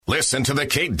Listen to The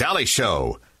Kate Daly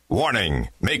Show. Warning,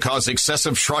 may cause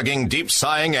excessive shrugging, deep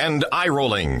sighing, and eye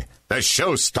rolling. The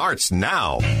show starts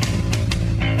now.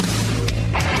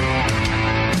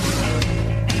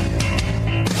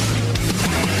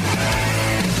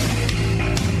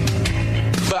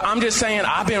 But I'm just saying,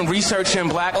 I've been researching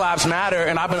Black Lives Matter,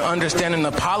 and I've been understanding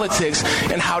the politics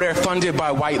and how they're funded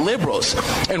by white liberals.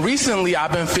 And recently,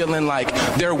 I've been feeling like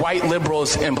they're white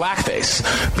liberals in blackface.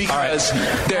 Because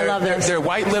they're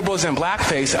white liberals in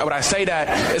blackface. When I say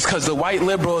that, it's because the white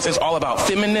liberals is all about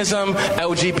feminism,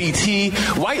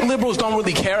 LGBT. White liberals don't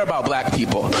really care about black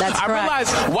people. That's correct. I realize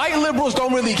white liberals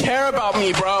don't really care about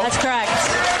me, bro. That's correct.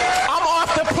 I'm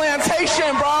off the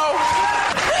plantation, bro.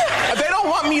 They don't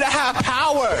want me to have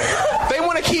power. They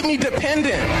want to keep me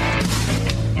dependent.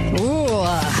 Ooh,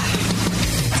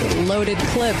 it's a loaded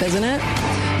clip, isn't it?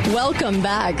 Welcome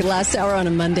back. Last hour on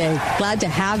a Monday. Glad to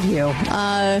have you.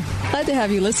 Glad to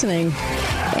have you listening.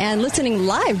 And listening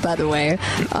live, by the way.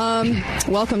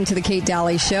 Welcome to the Kate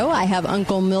Daly Show. I have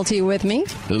Uncle Milty with me.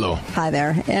 Hello. Hi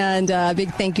there. And a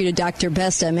big thank you to Dr.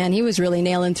 Besta. Man, he was really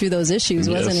nailing through those issues,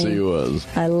 wasn't he? Yes, he was.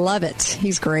 I love it.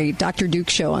 He's great. Dr. Duke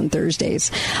Show on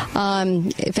Thursdays.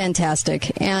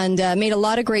 Fantastic. And made a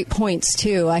lot of great points,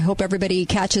 too. I hope everybody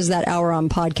catches that hour on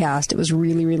podcast. It was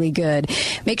really, really good.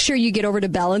 Make sure you get over to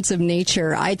Balance of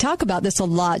Nature. I talk about this a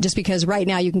lot just because right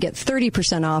now you can get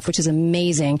 30% off, which is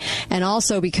amazing. And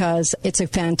also because it's a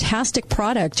fantastic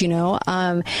product, you know.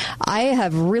 I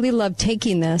have really loved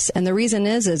taking this, and the reason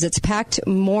is it's packed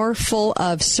more full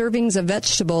of servings of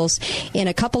vegetables in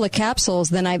a couple of capsules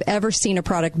than I've ever seen a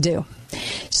product do.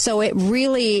 So it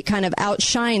really kind of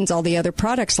outshines all the other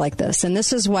products like this. And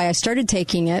this is why I started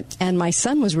taking it. And my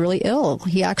son was really ill.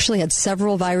 He actually had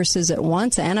several viruses at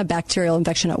once and a bacterial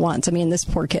infection at once. I mean, this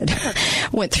poor kid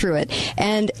went through it.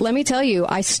 And let me tell you,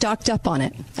 I stocked up on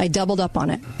it. I doubled up on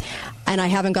it. And I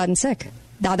haven't gotten sick.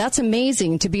 Now, that's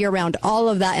amazing to be around all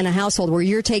of that in a household where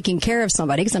you're taking care of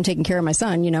somebody, because I'm taking care of my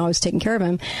son. You know, I was taking care of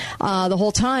him the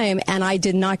whole time, and I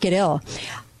did not get ill.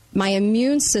 My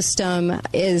immune system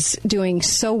is doing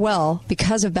so well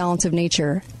because of Balance of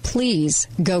Nature. Please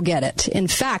go get it. In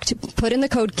fact, put in the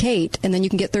code KATE, and then you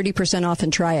can get 30% off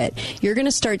and try it. You're going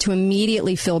to start to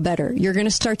immediately feel better. You're going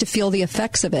to start to feel the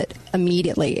effects of it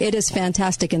immediately. It is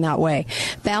fantastic in that way.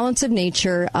 Balance of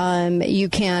Nature, you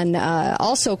can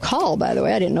also call, by the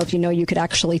way. I didn't know if you know you could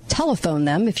actually telephone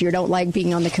them if you don't like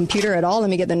being on the computer at all. Let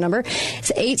me get the number.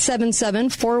 It's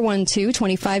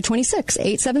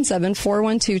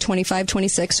 877-412-2526.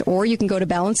 877-412-2526, or you can go to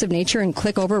Balance of Nature and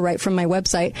click over right from my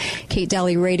website,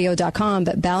 KateDalyRadio.com.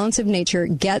 But Balance of Nature,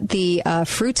 get the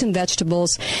fruits and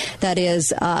vegetables. That is,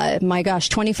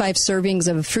 25 servings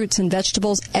of fruits and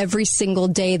vegetables every single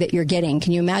day that you're getting.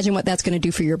 Can you imagine what that's going to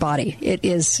do for your body? It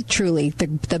is truly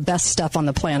the best stuff on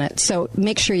the planet. So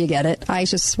make sure you get it. I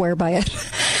just swear by it.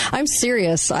 I'm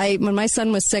serious. When my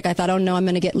son was sick, I thought, oh no, I'm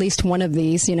going to get at least one of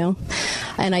these, you know,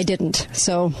 and I didn't.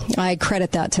 So I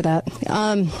credit that to that.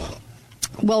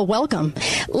 Well, welcome.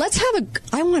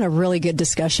 I want a really good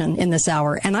discussion in this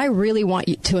hour, and I really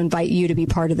want to invite you to be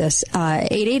part of this.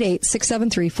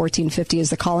 888-673-1450 is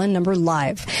the call-in number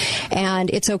live. And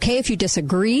it's okay if you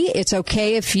disagree. It's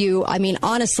okay if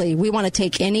honestly, we want to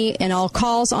take any and all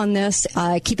calls on this.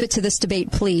 Keep it to this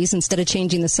debate, please, instead of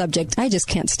changing the subject. I just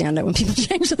can't stand it when people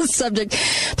change the subject.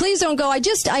 Please don't go, I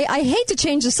hate to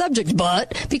change the subject,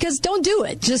 because don't do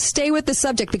it. Just stay with the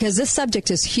subject, because this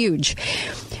subject is huge.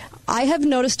 I have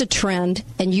noticed a trend,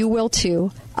 and you will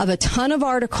too, of a ton of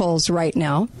articles right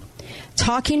now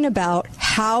talking about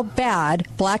how bad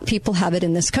black people have it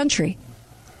in this country.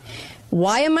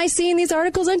 Why am I seeing these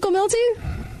articles, Uncle Milty?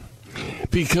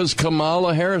 Because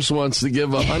Kamala Harris wants to give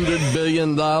 $100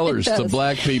 billion to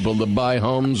black people to buy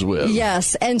homes with.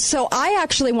 Yes. And so I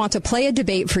actually want to play a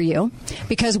debate for you,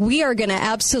 because we are going to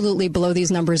absolutely blow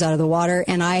these numbers out of the water.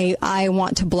 And I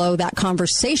want to blow that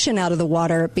conversation out of the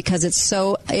water, because it's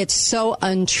so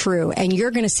untrue. And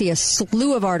you're going to see a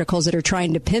slew of articles that are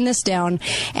trying to pin this down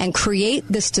and create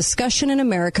this discussion in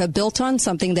America built on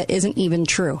something that isn't even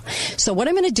true. So what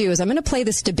I'm going to do is I'm going to play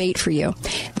this debate for you.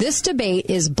 This debate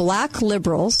is black liberals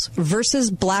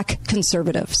versus black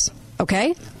conservatives.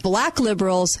 Okay? Black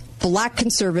liberals, black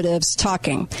conservatives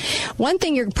talking. One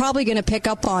thing you're probably going to pick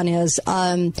up on is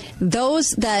those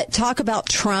that talk about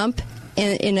Trump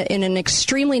in an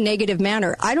extremely negative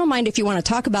manner. I don't mind if you want to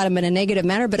talk about them in a negative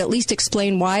manner, but at least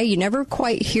explain why. You never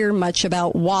quite hear much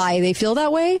about why they feel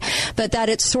that way, but that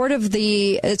it's sort of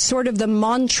the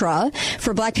mantra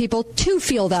for black people to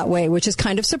feel that way, which is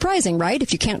kind of surprising, right?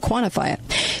 If you can't quantify it.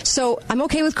 So I'm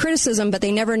okay with criticism, but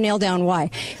they never nail down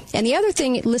why. And the other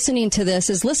thing, listening to this,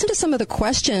 is listen to some of the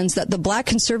questions that the black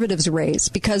conservatives raise,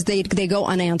 because they go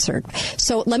unanswered.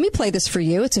 So let me play this for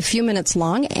you. It's a few minutes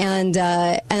long, and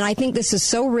I think this is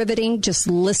so riveting. Just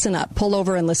listen up. Pull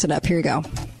over and listen up. Here you go.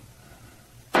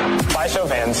 By show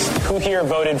of hands, who here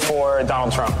voted for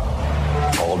Donald Trump?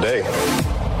 All day.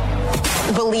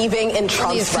 Believing in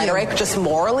Trump's rhetoric just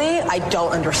morally, I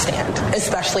don't understand,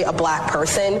 especially a black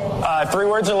person. 3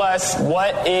 words or less,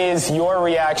 what is your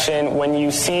reaction when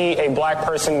you see a black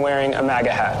person wearing a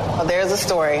MAGA hat? Well, there's a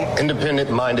story.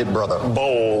 Independent-minded brother.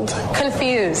 Bold.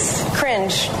 Confused.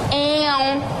 Cringe.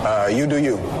 You do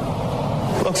you.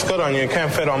 Looks good on you. It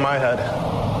can't fit on my head.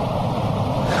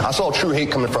 I saw true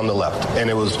hate coming from the left, and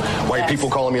it was white people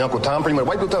calling me Uncle Tom. Pretty much,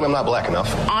 white people tell me I'm not black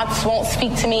enough. Aunts won't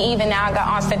speak to me. Even now, I got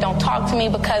aunts that don't talk to me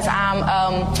because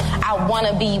I want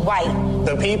to be white.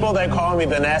 The people that call me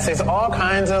the nastiest, all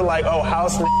kinds of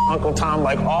house Uncle Tom,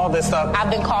 all this stuff. I've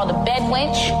been called a bed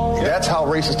wench. That's how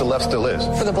racist the left still is.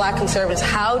 For the black conservatives,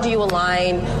 how do you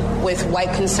align with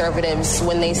white conservatives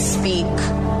when they speak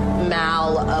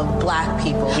mal of black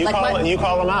people? You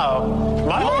call them out.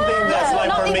 My whole thing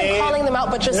not for even me, calling them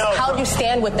out, but just how do you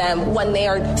stand with them when they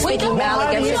are speaking mal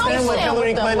against you stand with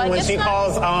Hillary Clinton when she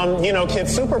calls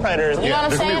kids super predators? You know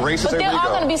what I'm saying? But there are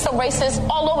going to be some racists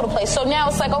all over the place. So now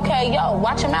it's okay, yo,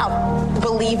 watch him out.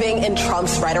 Believing in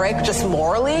Trump's rhetoric just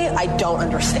morally, I don't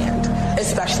understand.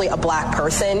 Especially a black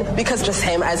person, because just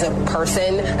him as a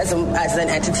person, as an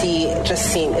entity,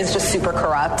 is just super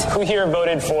corrupt. Who here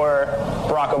voted for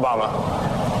Barack Obama?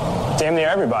 Damn near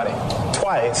everybody.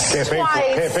 Twice.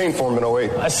 Campaign for him in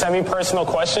 08. A semi-personal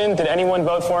question. Did anyone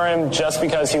vote for him just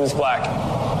because he was black?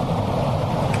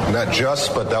 Not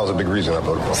just, but that was a big reason I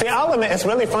voted for him. See, I'll admit, it's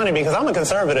really funny because I'm a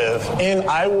conservative, and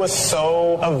I was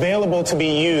so available to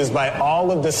be used by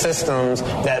all of the systems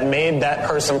that made that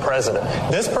person president.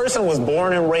 This person was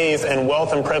born and raised in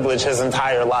wealth and privilege his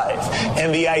entire life.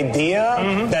 And the idea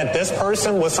that this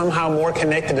person was somehow more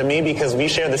connected to me because we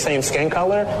share the same skin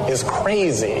color is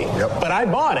crazy. Yep. But I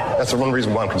bought it. That's the one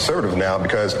reason why I'm conservative now,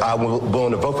 because I'm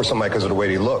willing to vote for somebody because of the way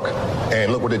they look.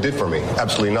 And look what it did for me.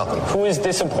 Absolutely nothing. Who is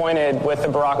disappointed with the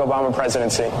Barack Obama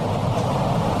presidency?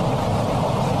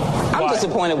 I'm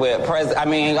disappointed with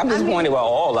I'm disappointed with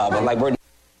all of them.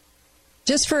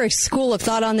 Just for a school of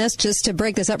thought on this, just to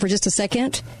break this up for just a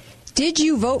second, did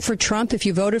you vote for Trump if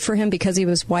you voted for him because he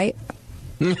was white?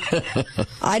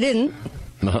 I didn't.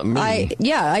 Not me.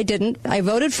 I didn't. I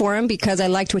voted for him because I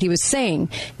liked what he was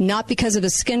saying, not because of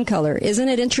his skin color. Isn't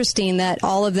it interesting that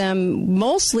all of them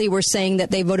mostly were saying that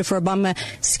they voted for Obama?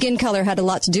 Skin color had a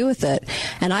lot to do with it.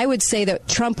 And I would say that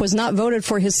Trump was not voted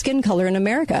for his skin color in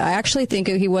America. I actually think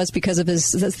he was because of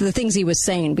the things he was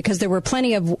saying, because there were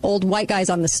plenty of old white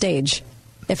guys on the stage,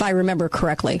 if I remember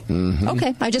correctly. Mm-hmm.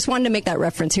 Okay, I just wanted to make that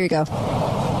reference. Here you go.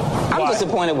 I'm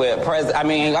disappointed with I'm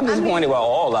disappointed with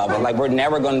all of it. We're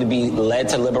never going to be led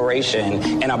to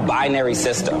liberation in a binary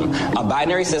system. A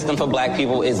binary system for black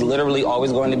people is literally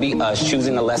always going to be us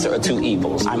choosing the lesser of two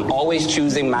evils. I'm always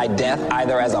choosing my death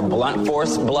either as a blunt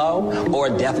force blow or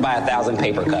death by 1,000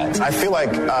 paper cuts. I feel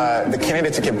like the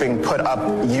candidates that keep being put up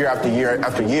year after year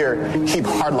after year keep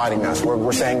hardlining us.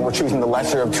 We're saying we're choosing the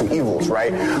lesser of two evils,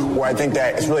 right? Where I think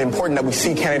that it's really important that we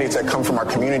see candidates that come from our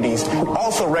communities who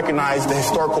also recognize the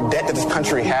historical debt that this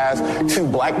country has to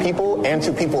black people and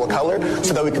to people of color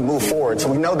so that we can move forward.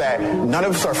 So we know that none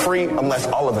of us are free unless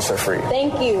all of us are free.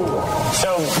 Thank you.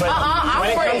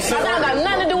 I'm free. That got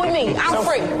nothing to do with me. I'm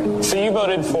free. So you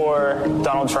voted for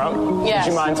Donald Trump. Yes.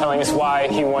 Would you mind telling us why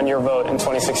he won your vote in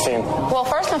 2016? Well,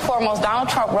 first and foremost, Donald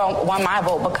Trump won my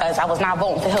vote because I was not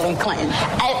voting for Hillary Clinton.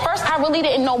 At first, I really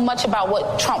didn't know much about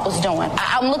what Trump was doing.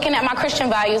 I'm looking at my Christian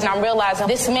values and I'm realizing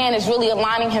this man is really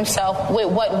aligning himself with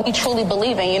what we truly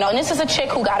believe in, And this is a chick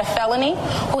who got a felony,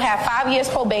 who had 5 years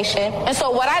probation. And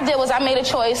so what I did was I made a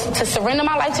choice to surrender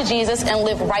my life to Jesus and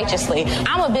live righteously.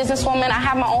 I'm a businesswoman. I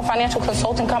have my own financial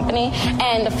consulting company.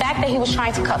 And the fact that he was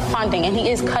trying to cut funding, and he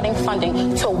is cutting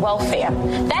funding to welfare,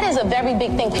 that is a very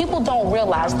big thing. People don't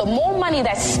realize the more money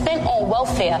that's spent on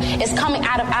welfare is coming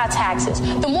out of our taxes.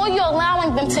 The more you're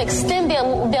allowing them to extend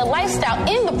their lifestyle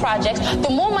in the projects, the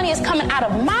more money is coming out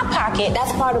of my pocket.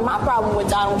 That's part of my problem with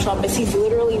Donald Trump is he's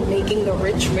literally making the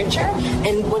rich richer.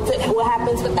 And what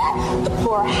happens with that? The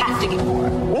poor have to get poor.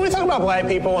 When we talk about black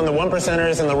people and the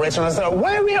 1%ers and the rich, and stuff,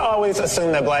 why do we always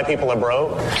assume that black people are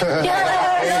broke? I'm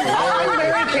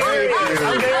very curious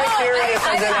into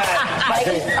that.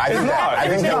 I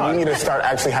think that we need to start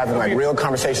actually having like real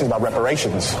conversations about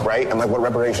reparations, right? And like what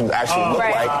reparations actually look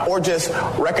like, or just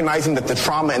recognizing that the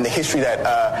trauma and the history that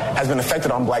has been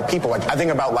affected on black people. Like I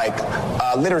think about like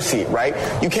literacy, right?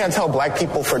 You can't tell black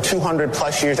people for 200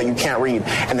 plus years that you can't read,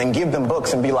 and then give them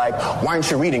books and be like, why aren't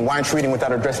you reading? Why aren't you reading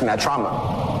without addressing that trauma?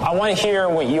 I want to hear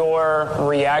what your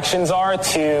reactions are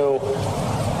to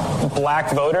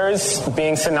black voters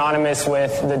being synonymous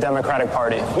with the Democratic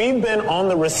Party. We've been on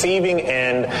the receiving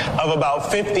end of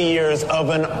about 50 years of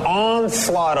an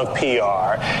onslaught of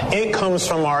PR. It comes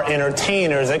from our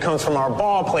entertainers, it comes from our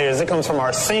ball players, it comes from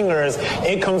our singers,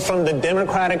 it comes from the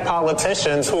Democratic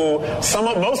politicians who,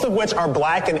 most of which are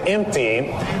black and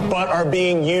empty, but are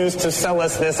being used to sell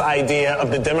us this idea of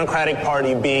the Democratic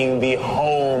Party being the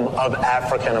home of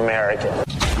African Americans.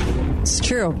 It's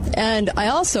true. And I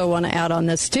also want to add on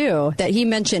this, too, that he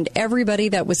mentioned everybody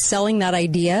that was selling that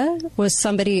idea was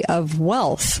somebody of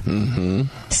wealth. Mm-hmm.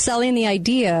 Selling the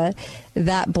idea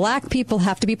that black people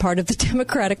have to be part of the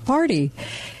Democratic Party.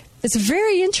 It's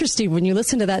very interesting when you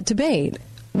listen to that debate.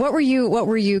 What were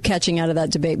you catching out of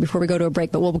that debate before we go to a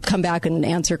break? But we'll come back and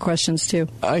answer questions, too.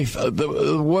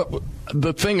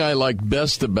 The thing I liked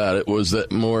best about it was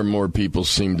that more and more people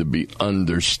seem to be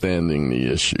understanding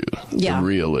the issue, the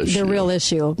real issue. The real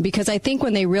issue. Because I think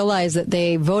when they realize that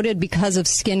they voted because of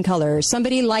skin color,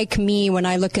 somebody like me, when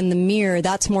I look in the mirror,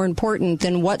 that's more important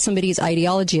than what somebody's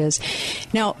ideology is.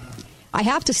 Now, I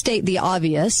have to state the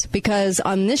obvious, because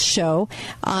on this show,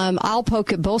 I'll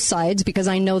poke at both sides because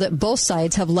I know that both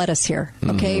sides have led us here,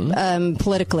 okay,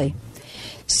 politically.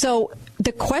 So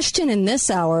the question in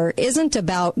this hour isn't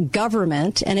about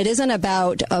government, and it isn't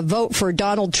about a vote for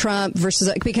Donald Trump versus,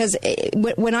 because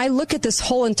when I look at this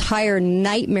whole entire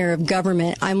nightmare of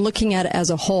government, I'm looking at it as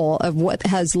a whole of what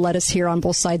has led us here on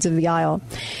both sides of the aisle.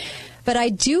 But I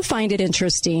do find it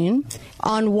interesting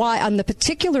on the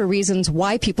particular reasons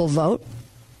why people vote,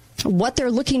 what they're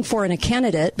looking for in a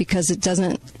candidate, because it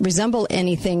doesn't resemble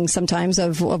anything sometimes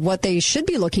of what they should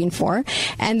be looking for.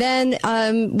 And then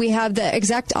we have the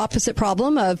exact opposite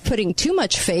problem of putting too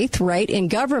much faith, right, in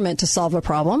government to solve a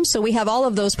problem. So we have all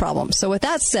of those problems. So with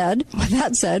that said,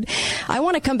 I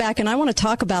want to come back and I want to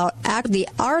talk about the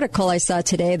article I saw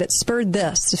today that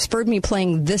spurred me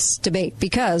playing this debate,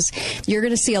 because you're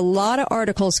going to see a lot of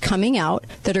articles coming out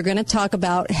that are going to talk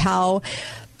about how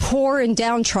poor and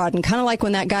downtrodden, kind of like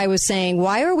when that guy was saying,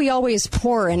 why are we always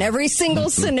poor in every single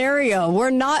scenario? We're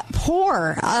not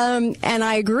poor. And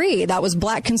I agree. That was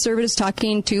black conservatives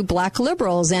talking to black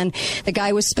liberals, and the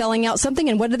guy was spelling out something,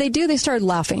 and what did they do? They started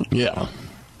laughing. Yeah.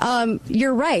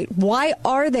 You're right. Why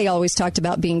are they always talked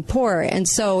about being poor? And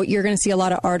so you're going to see a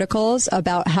lot of articles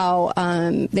about how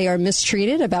they are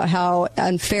mistreated, about how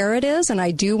unfair it is. And I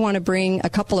do want to bring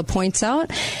a couple of points out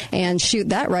and shoot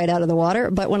that right out of the water.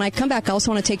 But when I come back, I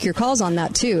also want to take your calls on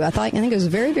that, too. I think it was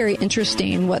very, very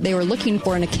interesting what they were looking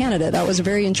for in a candidate. That was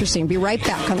very interesting. Be right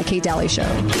back on the Kate Daly Show.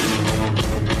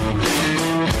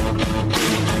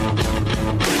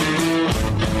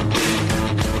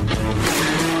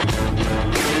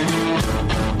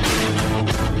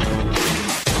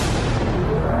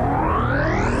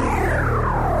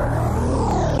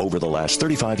 Last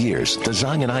 35 years, the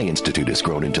Zion Eye Institute has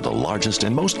grown into the largest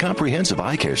and most comprehensive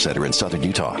eye care center in southern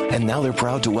Utah. And now they're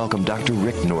proud to welcome Dr.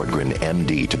 Rick Nordgren,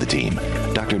 MD, to the team.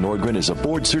 Dr. Nordgren is a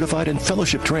board-certified and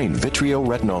fellowship-trained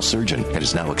vitreoretinal surgeon and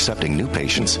is now accepting new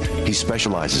patients. He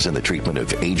specializes in the treatment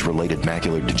of age-related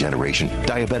macular degeneration,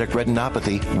 diabetic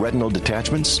retinopathy, retinal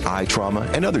detachments, eye trauma,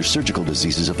 and other surgical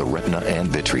diseases of the retina and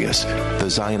vitreous. The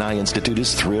Zion Eye Institute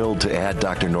is thrilled to add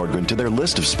Dr. Nordgren to their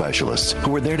list of specialists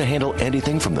who are there to handle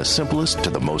anything from the simplest to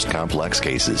the most complex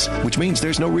cases, which means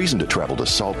there's no reason to travel to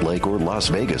Salt Lake or Las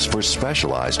Vegas for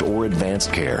specialized or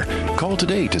advanced care. Call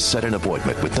today to set an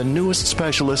appointment with the newest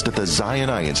specialist at the Zion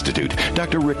Eye Institute,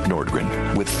 Dr. Rick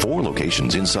Nordgren. With 4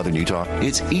 locations in southern Utah,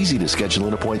 it's easy to schedule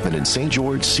an appointment in St.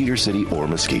 George, Cedar City, or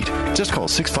Mesquite. Just call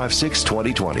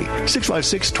 656-2020,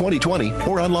 656-2020,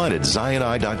 or online at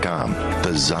ZionEye.com.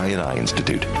 The Zion Eye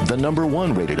Institute, the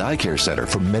 #1 rated eye care center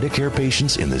for Medicare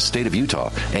patients in the state of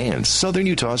Utah and southern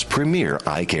Utah Utah's premier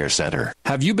eye care center.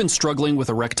 Have you been struggling with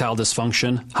erectile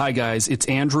dysfunction? Hi guys, it's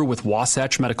Andrew with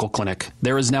Wasatch Medical Clinic.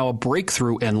 There is now a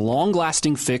breakthrough and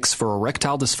long-lasting fix for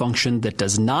erectile dysfunction that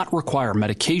does not require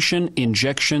medication,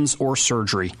 injections, or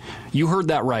surgery. You heard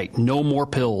that right, no more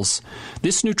pills.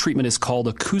 This new treatment is called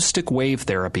acoustic wave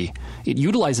therapy. It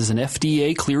utilizes an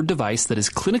FDA-cleared device that is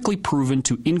clinically proven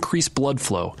to increase blood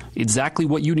flow, exactly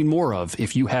what you need more of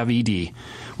if you have ED.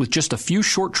 With just a few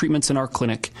short treatments in our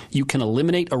clinic, you can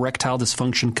eliminate erectile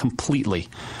dysfunction completely.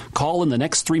 Call in the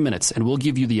next 3 minutes and we'll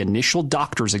give you the initial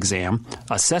doctor's exam,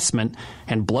 assessment,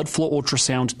 and blood flow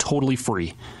ultrasound totally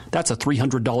free. That's a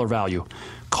 $300 value.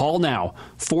 Call now,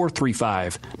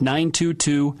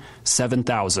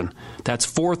 435-922-7000. That's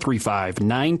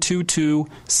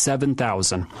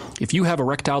 435-922-7000. If you have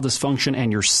erectile dysfunction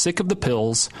and you're sick of the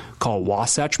pills, call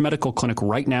Wasatch Medical Clinic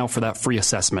right now for that free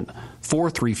assessment.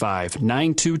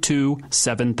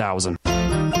 435-922-7000.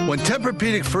 When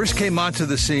Tempur-Pedic first came onto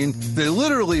the scene, they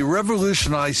literally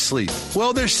revolutionized sleep.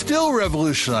 Well, they're still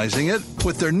revolutionizing it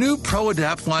with their new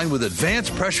ProAdapt line with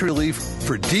advanced pressure relief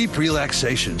for deep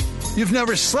relaxation. You've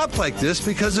never slept like this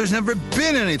because there's never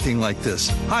been anything like this.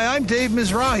 Hi, I'm Dave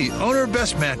Mizrahi, owner of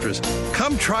Best Mattress.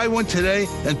 Come try one today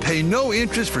and pay no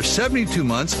interest for 72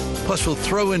 months. Plus, we'll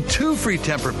throw in 2 free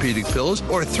Tempur-Pedic pillows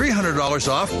or $300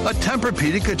 off a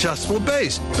Tempur-Pedic adjustable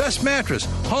base. Best Mattress,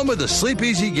 home of the Sleep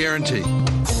Easy Guarantee.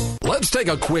 Let's take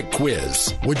a quick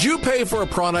quiz. Would you pay for a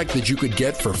product that you could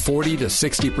get for 40 to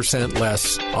 60%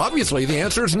 less? Obviously, the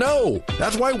answer is no.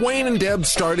 That's why Wayne and Deb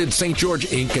started St.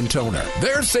 George Ink and Toner.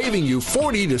 They're saving you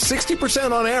 40 to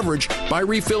 60% on average by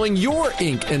refilling your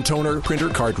ink and toner printer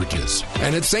cartridges.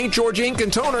 And at St. George Ink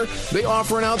and Toner, they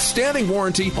offer an outstanding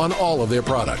warranty on all of their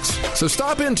products. So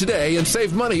stop in today and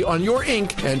save money on your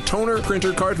ink and toner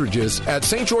printer cartridges at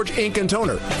St. George Ink and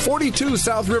Toner, 42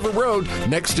 South River Road,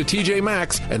 next to TJ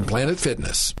Maxx and Planet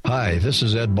Fitness. Hi, this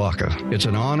is Ed Baca. It's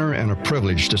an honor and a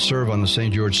privilege to serve on the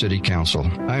St. George City Council.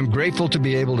 I am grateful to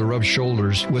be able to rub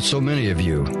shoulders with so many of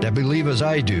you that believe as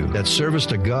I do that service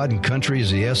to God and country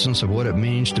is the essence of what it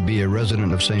means to be a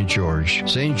resident of St. George.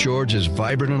 St. George is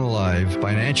vibrant and alive,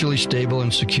 financially stable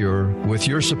and secure. With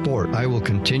your support, I will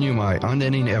continue my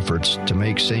unending efforts to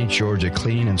make St. George a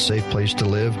clean and safe place to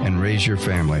live and raise your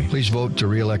family. Please vote to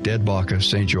re-elect Ed Baca,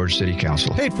 St. George City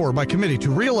Council. Paid for by committee to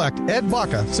re-elect Ed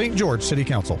Baca, St. George City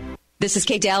Council. This is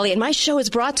Kate Daly, and my show is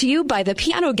brought to you by the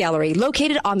Piano Gallery,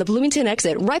 located on the Bloomington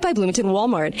exit, right by Bloomington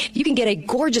Walmart. You can get a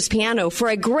gorgeous piano for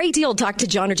a great deal. Talk to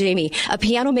John or Jamie. A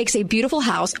piano makes a beautiful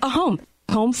house a home.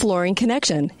 Home Flooring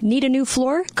Connection. Need a new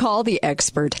floor? Call the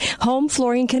expert. Home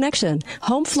Flooring Connection.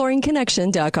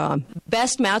 HomeFlooringConnection.com.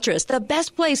 Best Mattress. The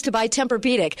best place to buy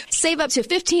Tempur-Pedic. Save up to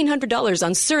 $1,500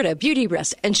 on Serta,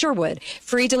 Beautyrest, and Sherwood.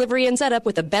 Free delivery and setup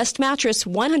with the Best Mattress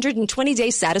 120-day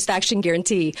satisfaction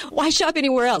guarantee. Why shop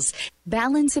anywhere else?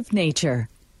 Balance of Nature.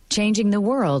 Changing the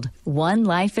world, one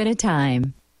life at a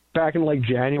time. Back in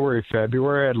January,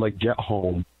 February, I'd get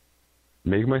home,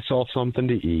 make myself something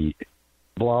to eat.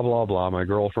 Blah, blah, blah. My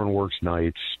girlfriend works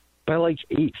nights. By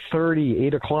 8:30,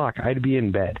 8 o'clock, I'd be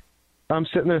in bed. I'm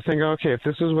sitting there thinking, okay, if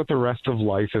this is what the rest of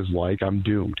life is like, I'm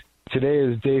doomed. Today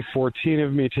is day 14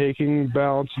 of me taking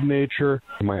Balance of Nature.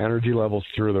 My energy level's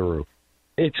through the roof.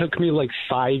 It took me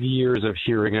 5 years of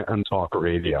hearing it on talk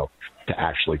radio to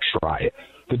actually try it.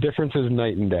 The difference is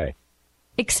night and day.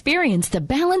 Experience the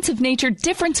Balance of Nature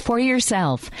difference for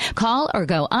yourself. Call or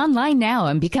go online now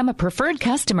and become a preferred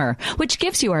customer, which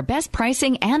gives you our best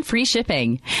pricing and free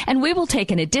shipping. And we will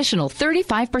take an additional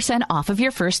 35% off of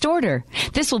your first order.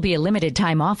 This will be a limited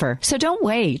time offer, so don't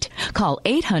wait. Call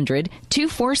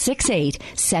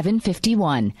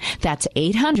 800-2468-751. That's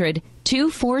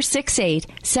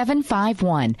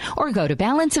 800-2468-751. Or go to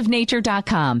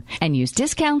balanceofnature.com and use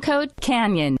discount code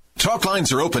CANYON. Talk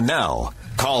lines are open now.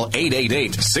 Call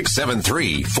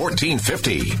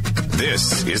 888-673-1450.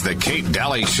 This is the Kate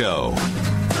Daly Show.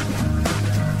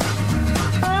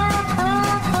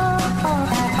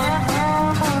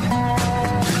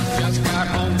 Just got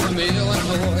home from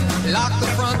Illinois, locked the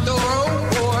front door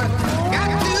open.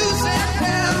 Got to sit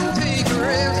down and take a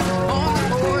rest on the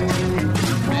porch.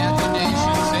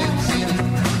 Imagination sets in,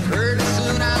 pretty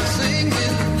soon I'm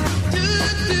singing.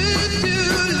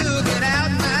 Looking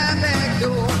out my back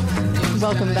door.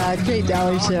 Welcome back, Kate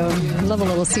Daly Show. Love a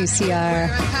little CCR.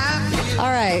 All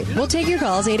right, we'll take your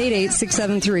calls,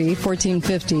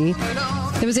 888-673-1450.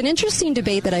 There was an interesting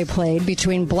debate that I played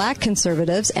between black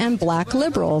conservatives and black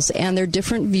liberals and their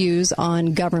different views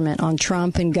on government, on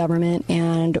Trump and government,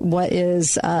 and what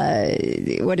is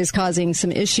causing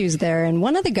some issues there. And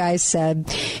one of the guys said,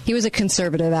 he was a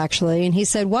conservative actually, and he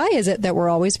said, why is it that we're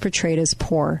always portrayed as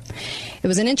poor? It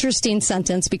was an interesting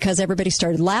sentence because everybody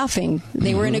started laughing.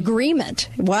 They were in agreement.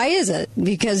 Why is it?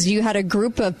 Because you had a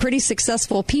group of pretty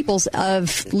successful peoples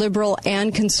of liberal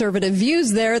and conservative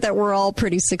views there that were all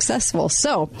pretty successful.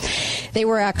 So they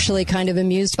were actually kind of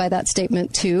amused by that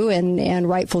statement too, and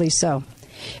rightfully so.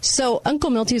 So Uncle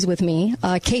Milty's with me,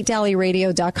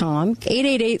 KateDalleyRadio.com,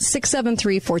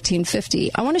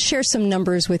 888-673-1450. I want to share some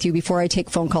numbers with you before I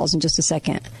take phone calls in just a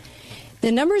second.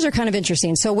 The numbers are kind of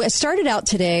interesting. So I started out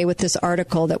today with this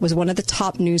article that was one of the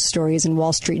top news stories in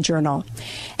Wall Street Journal.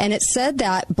 And it said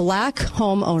that black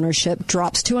home ownership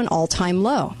drops to an all-time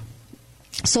low.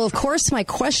 So, of course, my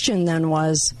question then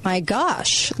was, my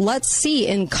gosh, let's see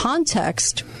in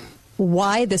context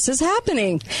why this is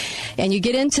happening. And you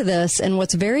get into this, and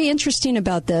what's very interesting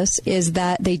about this is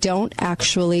that they don't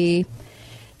actually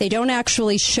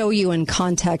show you in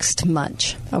context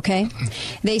much, okay?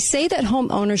 They say that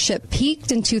home ownership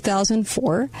peaked in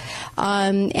 2004,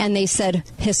 and they said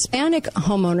Hispanic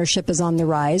home ownership is on the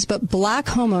rise, but black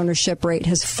home ownership rate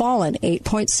has fallen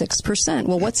 8.6%.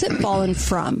 Well, what's it fallen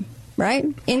from? Right?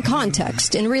 In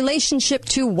context, in relationship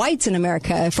to whites in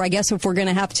America, if we're going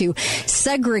to have to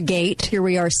segregate, here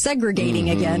we are segregating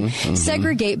again,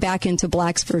 segregate back into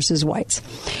blacks versus whites.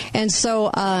 And so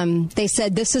they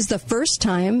said this is the first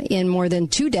time in more than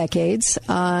 2 decades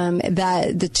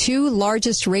that the 2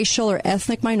 largest racial or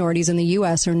ethnic minorities in the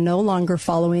U.S. are no longer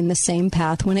following the same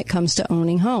path when it comes to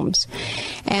owning homes.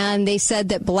 And they said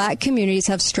that black communities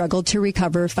have struggled to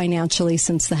recover financially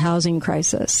since the housing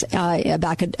crisis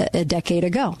back a decade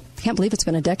ago. I can't believe it's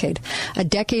been a decade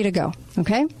ago.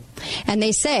 Okay. And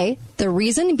they say the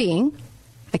reason being,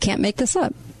 I can't make this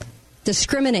up,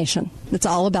 discrimination. It's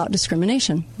all about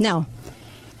discrimination. Now,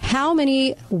 how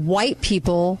many white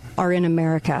people are in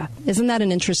America? Isn't that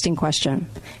an interesting question?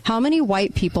 How many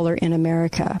white people are in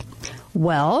America?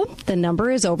 Well, the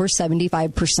number is over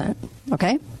 75%.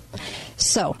 Okay.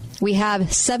 So we have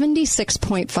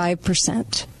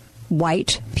 76.5%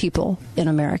 white people in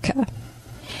America.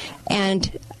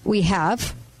 And we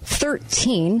have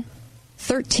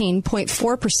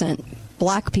 13.4%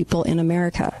 black people in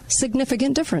America.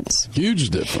 Significant difference. Huge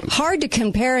difference. Hard to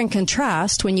compare and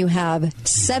contrast when you have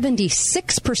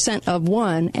 76% of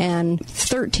one and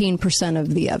 13%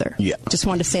 of the other. Yeah. Just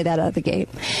wanted to say that out of the gate.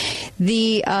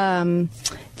 The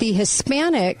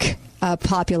Hispanic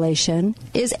population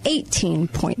is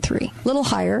 18.3, a little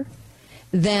higher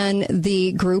than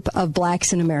the group of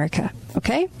blacks in America.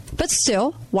 Okay? But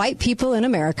still, white people in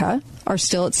America are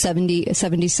still at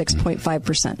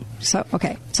 76.5%. So,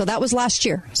 okay. So that was last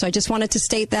year. So I just wanted to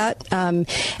state that and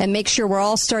make sure we're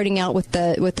all starting out with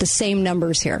the same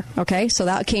numbers here. Okay? So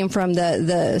that came from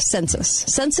the census.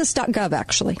 Census.gov,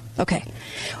 actually. Okay.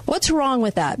 What's wrong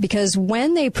with that? Because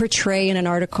when they portray in an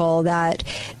article that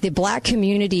the black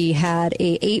community had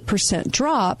a 8%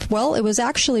 drop, well, it was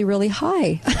actually really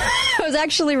high. It was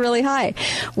actually really high.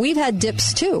 We've had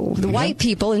dips, too. The white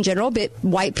people in general, but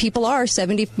white people are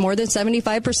more than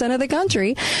 75% of the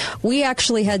country. We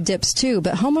actually had dips too,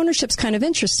 but home ownership's kind of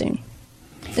interesting.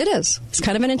 It is. It's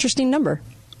kind of an interesting number.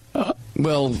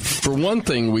 Well, for one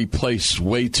thing, we place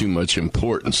way too much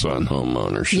importance on home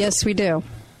ownership. Yes, we do.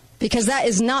 Because that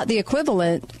is not the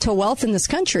equivalent to wealth in this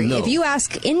country. No. If you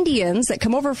ask Indians that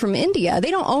come over from India,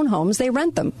 they don't own homes, they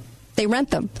rent them.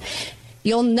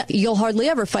 You'll hardly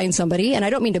ever find somebody, and I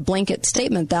don't mean to blanket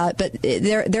statement that, but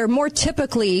they're more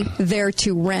typically there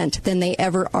to rent than they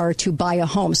ever are to buy a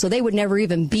home. So they would never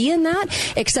even be in that,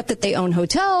 except that they own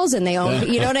hotels and they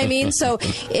own, you know what I mean? So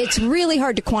it's really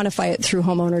hard to quantify it through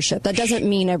home ownership. That doesn't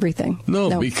mean everything.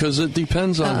 No. Because it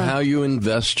depends on how you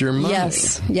invest your money.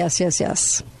 Yes.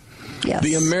 Yes.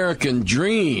 The American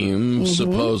dream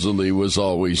supposedly was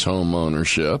always home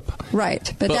ownership.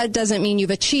 Right. But that doesn't mean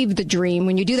you've achieved the dream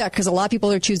when you do that, because a lot of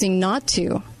people are choosing not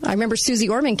to. I remember Susie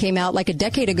Orman came out like a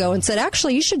decade ago and said,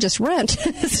 actually, you should just rent.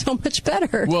 It's so much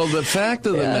better. Well, the fact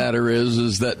of the matter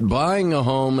is that buying a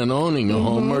home and owning a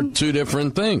home are two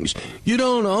different things. You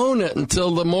don't own it until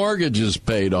the mortgage is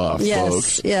paid off,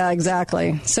 folks. Yeah,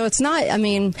 exactly. So it's not, I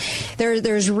mean,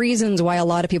 there's reasons why a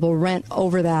lot of people rent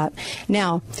over that.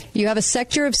 Now, you have a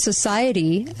sector of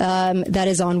society that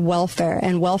is on welfare,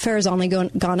 and welfare has only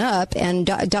gone up. And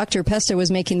Dr. Pesta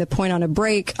was making the point on a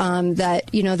break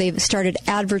that, they've started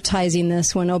advertising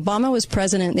this. When Obama was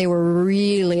president, they were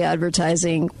really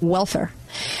advertising welfare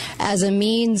as a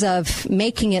means of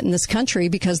making it in this country,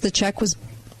 because the check was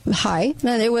high.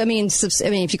 I mean,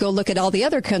 if you go look at all the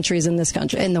other countries in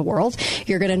the world,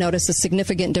 you're going to notice a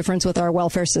significant difference with our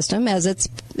welfare system as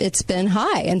it's been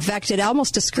high. In fact, it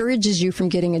almost discourages you from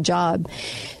getting a job.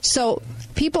 So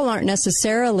people aren't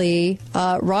necessarily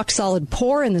rock solid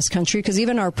poor in this country, because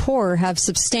even our poor have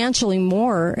substantially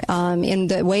more in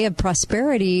the way of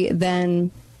prosperity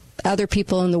than other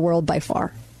people in the world by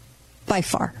far. By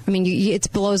far. I mean,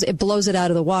 it blows it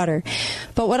out of the water.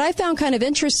 But what I found kind of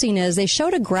interesting is they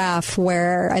showed a graph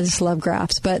where, I just love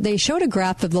graphs, but they showed a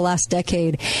graph of the last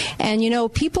decade. And,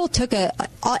 people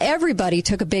everybody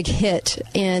took a big hit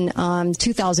in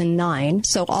 2009.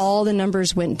 So all the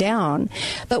numbers went down.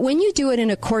 But when you do it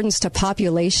in accordance to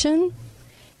population,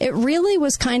 it really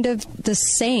was kind of the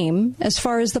same as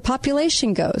far as the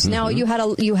population goes. Now,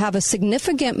 you have a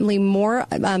significantly more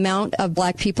amount of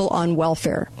black people on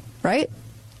welfare. Right?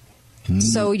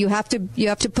 So you have to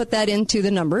put that into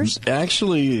the numbers.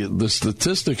 Actually, the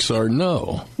statistics are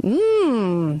no.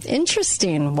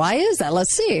 Interesting. Why is that?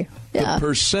 Let's see. Yeah. The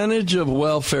percentage of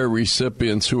welfare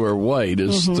recipients who are white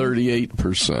is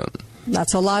 38%.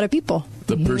 That's a lot of people.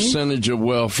 The percentage of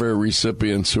welfare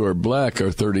recipients who are black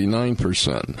are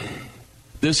 39%.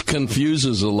 This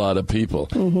confuses a lot of people.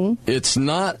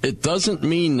 It doesn't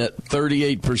mean that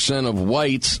 38% of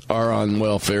whites are on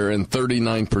welfare and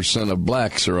 39% of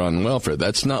blacks are on welfare.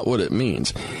 That's not what it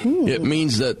means. It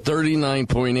means that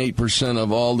 39.8%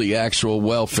 of all the actual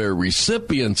welfare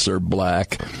recipients are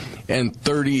black, and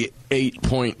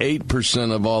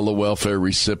 38.8% of all the welfare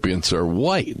recipients are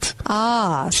white.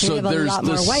 So you have a lot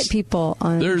more white people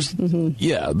on.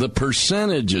 The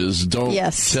percentages don't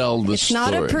tell the story. It's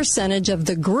not a percentage of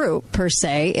the group, per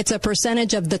se. It's a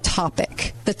percentage of the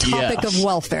topic of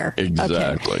welfare.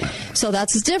 Exactly. Okay. So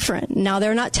that's different. Now,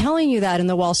 they're not telling you that in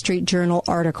the Wall Street Journal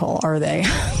article, are they?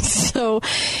 So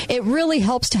it really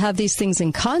helps to have these things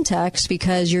in context,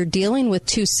 because you're dealing with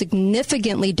two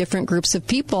significantly different groups of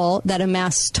people that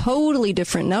amass totally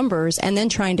different numbers, and then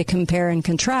trying to compare and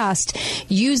contrast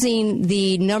using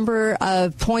the number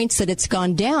of points that it's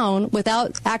gone down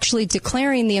without actually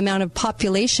declaring the amount of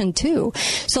population too.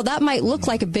 So that might look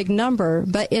like a big number,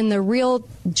 but in the real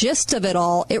gist of it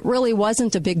all, it really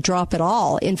wasn't a big drop at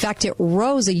all. In fact, it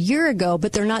rose a year ago,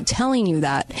 but they're not telling you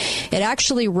that. It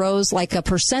actually rose like a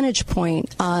percentage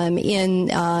point in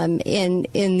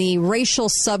the racial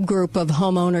subgroup of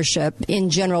home ownership in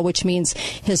general, which means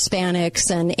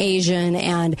Hispanics and Asian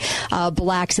and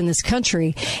blacks in this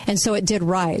country. And so it did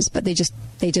rise, but they just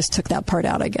took that part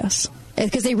out, I guess,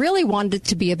 because they really wanted it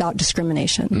to be about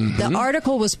discrimination. The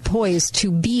article was poised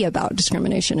to be about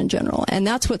discrimination in general. And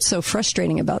that's what's so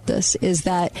frustrating about this, is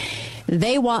that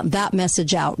they want that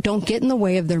message out. Don't get in the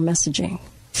way of their messaging,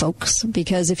 folks,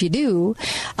 because if you do,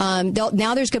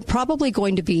 now there's probably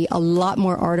going to be a lot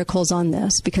more articles on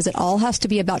this, because it all has to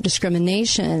be about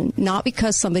discrimination, not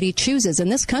because somebody chooses. In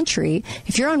this country,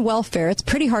 if you're on welfare, it's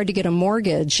pretty hard to get a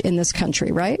mortgage in this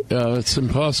country, right? Yeah, it's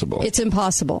impossible. It's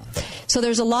impossible. So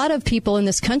there's a lot of people in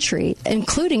this country,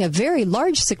 including a very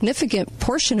large, significant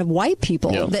portion of white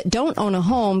people that don't own a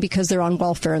home because they're on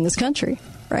welfare in this country,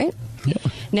 right? Yeah.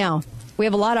 Now, we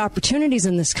have a lot of opportunities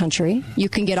in this country. You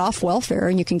can get off welfare,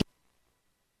 and you can get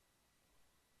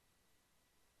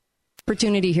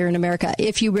opportunity here in America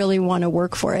if you really want to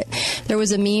work for it. There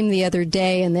was a meme the other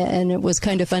day, and it was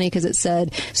kind of funny, because it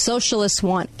said, socialists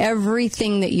want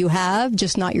everything that you have,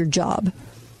 just not your job.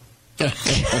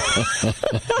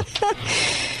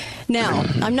 Now,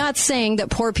 I'm not saying that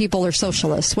poor people are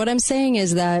socialists. What I'm saying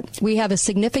is that we have a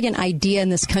significant idea in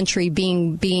this country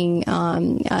being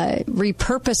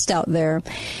repurposed out there,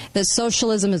 that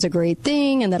socialism is a great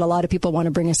thing, and that a lot of people want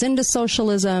to bring us into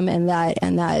socialism, and that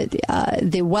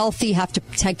the wealthy have to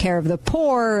take care of the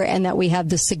poor, and that we have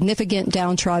the significant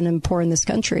downtrodden and poor in this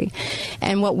country.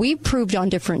 And what we've proved on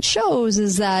different shows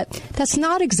is that that's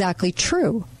not exactly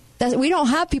true. That we don't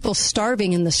have people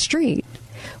starving in the street.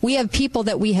 We have people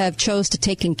that we have chose to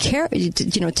take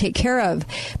care of,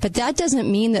 but that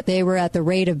doesn't mean that they were at the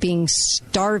rate of being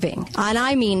starving. And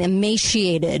I mean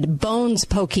emaciated, bones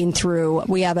poking through.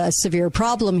 We have a severe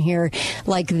problem here,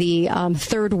 like the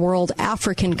third world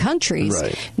African countries.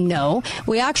 Right. No,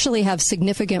 we actually have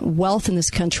significant wealth in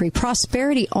this country,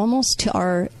 prosperity almost to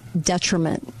our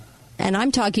detriment. And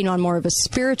I'm talking on more of a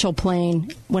spiritual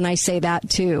plane when I say that,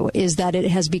 too, is that it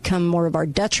has become more of our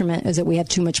detriment, is that we have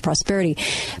too much prosperity.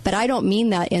 But I don't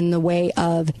mean that in the way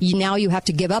of now you have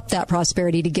to give up that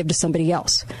prosperity to give to somebody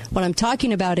else. What I'm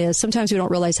talking about is sometimes we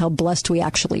don't realize how blessed we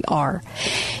actually are.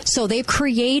 So they've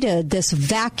created this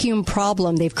vacuum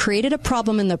problem. They've created a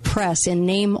problem in the press in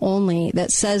name only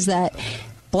that says that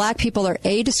black people are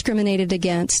discriminated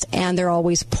against and they're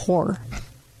always poor.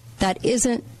 That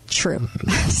isn't true.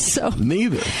 So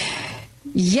neither.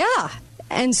 Yeah.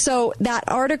 And so that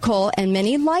article, and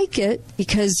many like it,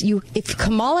 because if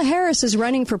Kamala Harris is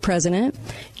running for president,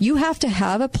 you have to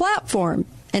have a platform.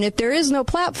 And if there is no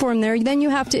platform there, then you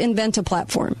have to invent a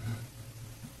platform.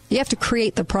 You have to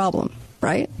create the problem,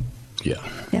 right? Yeah.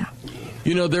 Yeah.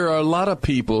 You know, there are a lot of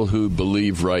people who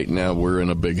believe right now we're in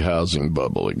a big housing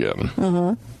bubble again.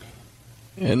 Uh-huh.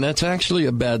 And that's actually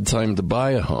a bad time to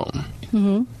buy a home.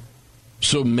 Mm-hmm.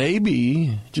 So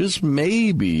maybe, just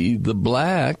maybe, the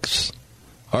blacks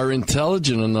are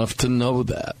intelligent enough to know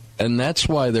that. And that's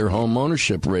why their home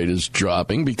ownership rate is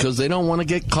dropping, because they don't want to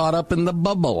get caught up in the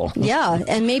bubble. Yeah,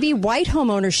 and maybe white home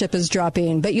ownership is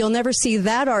dropping, but you'll never see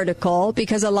that article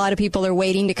because a lot of people are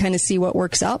waiting to kind of see what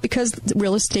works out, because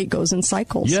real estate goes in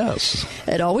cycles. Yes.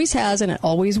 It always has, and it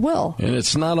always will. And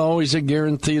it's not always a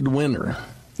guaranteed winner.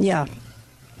 Yeah.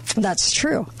 That's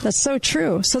true. That's so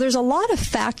true. So there's a lot of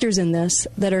factors in this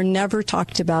that are never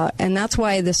talked about, and that's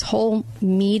why this whole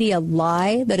media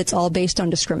lie that it's all based on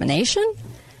discrimination,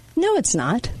 no, it's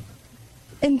not.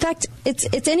 In fact,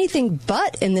 it's anything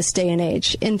but in this day and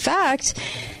age. In fact,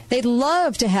 they'd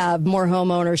love to have more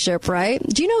home ownership, right?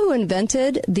 Do you know who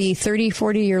invented the 30,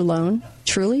 40-year loan?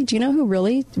 Truly? Do you know who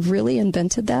really, really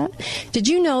invented that? Did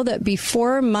you know that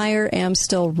before Meyer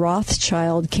Amstel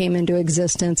Rothschild came into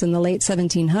existence in the late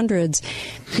 1700s,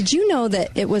 did you know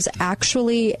that it was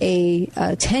actually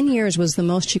 10 years was the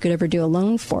most you could ever do a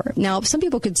loan for? Now, some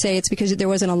people could say it's because there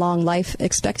wasn't a long life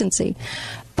expectancy.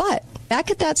 But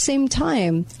back at that same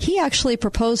time, he actually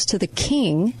proposed to the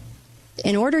king,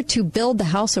 in order to build the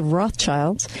House of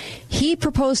Rothschilds, he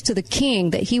proposed to the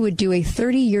king that he would do a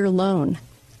 30-year loan.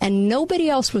 And nobody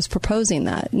else was proposing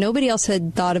that. Nobody else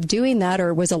had thought of doing that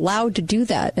or was allowed to do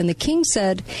that. And the king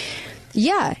said,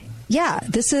 yeah,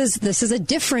 this is a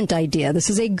different idea. This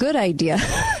is a good idea.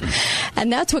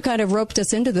 And that's what kind of roped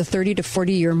us into the 30 to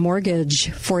 40-year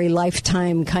mortgage for a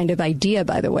lifetime kind of idea,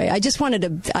 by the way. I just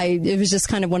wanted to, it was just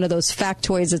kind of one of those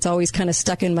factoids that's always kind of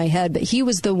stuck in my head. But he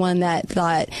was the one that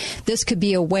thought this could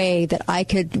be a way that I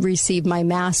could receive my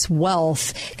mass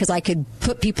wealth, because I could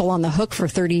put people on the hook for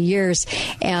 30 years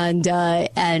and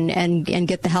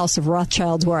get the House of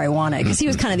Rothschilds where I want it. Because he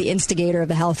was kind of the instigator of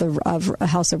the House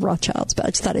of Rothschilds. But I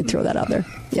just thought I'd throw that out there.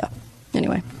 Yeah.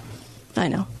 Anyway, I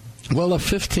know. Well, a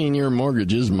 15-year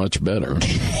mortgage is much better.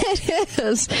 It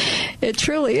is. It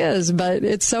truly is. But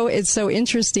it's so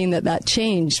interesting that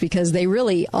changed, because they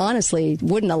really, honestly,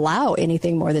 wouldn't allow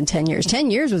anything more than 10 years. 10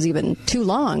 years was even too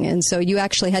long. And so you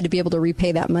actually had to be able to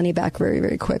repay that money back very,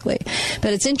 very quickly.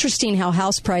 But it's interesting how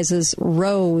house prices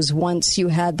rose once you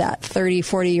had that 30,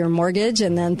 40-year mortgage,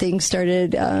 and then things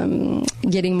started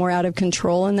getting more out of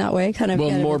control in that way.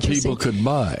 Well, more people could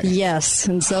buy. Yes.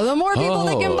 And so the more people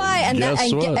that can buy.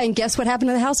 And guess what happened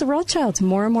to the House of Rothschilds?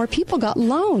 More and more people got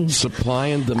loans. Supply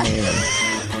and demand.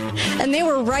 And they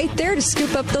were right there to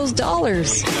scoop up those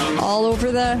dollars all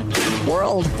over the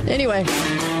world. Anyway,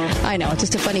 I know,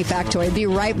 just a funny factoid. Be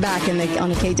right back on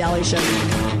the Kate Daly Show.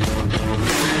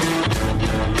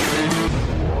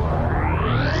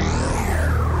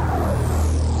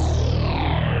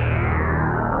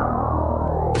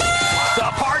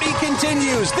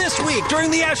 Continues this week during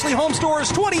the Ashley Home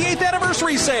Store's 28th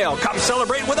anniversary sale. Come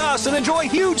celebrate with us and enjoy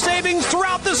huge savings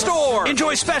throughout the store.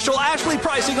 Enjoy special Ashley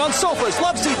pricing on sofas,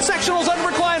 love seats, sectionals, and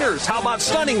recliners. How about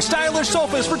stunning, stylish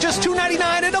sofas for just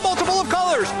 $2.99 in a multiple of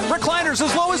colors? Recliners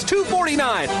as low as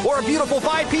 $2.49, or a beautiful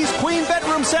 5-piece queen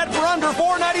bedroom set for under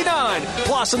 $4.99.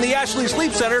 Plus, in the Ashley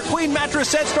Sleep Center, queen mattress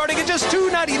set starting at just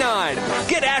 $2.99.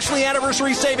 Get Ashley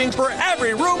anniversary savings for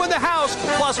every room in the house,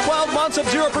 plus 12 months of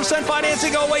 0%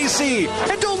 financing OAC.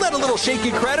 And don't let a little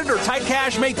shaky credit or tight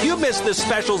cash make you miss this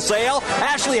special sale.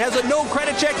 Ashley has a no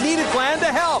credit check needed plan to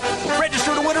help.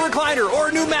 Register to win a recliner or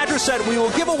a new mattress set we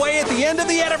will give away at the end of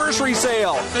the anniversary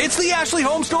sale. It's the Ashley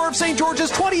Home Store of St.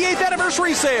 George's 28th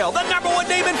anniversary sale. The #1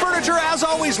 name in furniture, as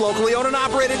always, locally owned and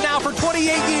operated now for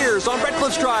 28 years on Red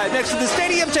Cliffs Drive next to the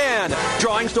Stadium 10.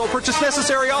 Drawings, no purchase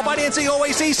necessary. All financing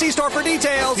OAC. See store for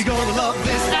details. You're going to love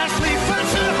this Ashley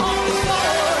Furniture Home Store.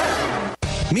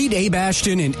 Meet Abe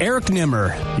Ashton and Eric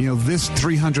Nimmer. You know, this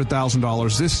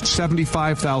 $300,000, this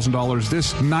 $75,000,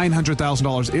 this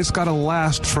 $900,000, it's got to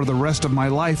last for the rest of my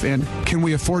life. And can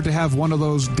we afford to have one of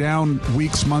those down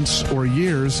weeks, months, or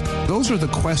years? Those are the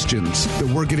questions that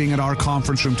we're getting at our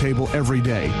conference room table every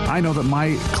day. I know that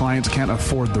my clients can't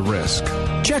afford the risk.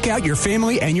 Check out Your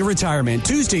Family and Your Retirement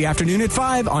Tuesday afternoon at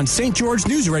 5 on St. George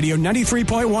News Radio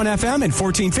 93.1 FM and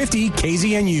 1450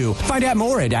 KZNU. Find out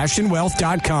more at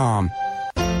ashtonwealth.com.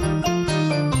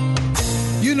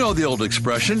 You know the old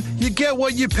expression, you get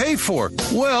what you pay for.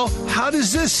 Well, how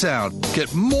does this sound?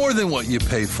 Get more than what you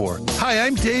pay for. Hi,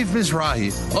 I'm Dave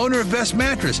Mizrahi, owner of Best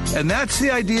Mattress, and that's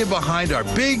the idea behind our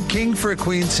big King for a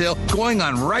Queen sale going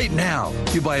on right now.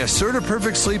 You buy a Serta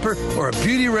Perfect Sleeper or a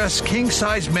Beauty Rest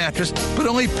king-size mattress, but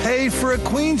only pay for a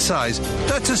queen size.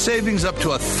 That's a savings up to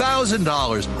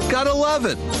 $1,000. Gotta love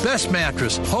it. Best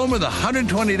Mattress, home of the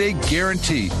 120-day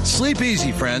guarantee. Sleep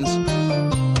easy, friends.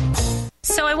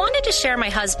 So I wanted to share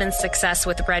my husband's success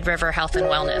with Red River Health and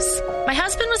Wellness. My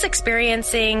husband was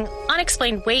experiencing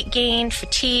unexplained weight gain,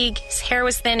 fatigue, his hair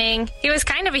was thinning. He was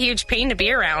kind of a huge pain to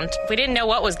be around. We didn't know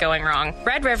what was going wrong.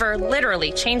 Red River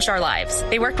literally changed our lives.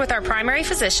 They worked with our primary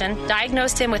physician,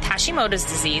 diagnosed him with Hashimoto's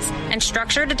disease, and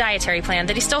structured a dietary plan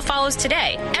that he still follows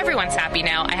today. Everyone's happy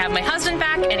now. I have my husband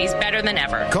back, and he's better than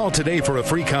ever. Call today for a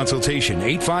free consultation,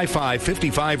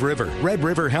 855-55-RIVER,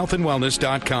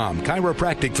 RedRiverHealthAndWellness.com,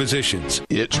 chiropractic physicians.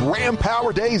 It's Ram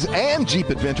Power Days and Jeep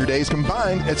Adventure Days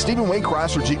combined at Stephen Wade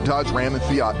Chrysler, Jeep, Dodge, Ram, and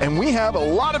Fiat. And we have a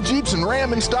lot of Jeeps and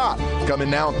Ram in stock. Come in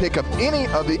now and pick up any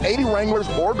of the 80 Wranglers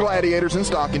or Gladiators in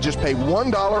stock and just pay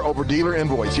 $1 over dealer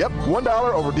invoice. Yep,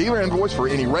 $1 over dealer invoice for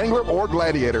any Wrangler or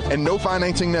Gladiator and no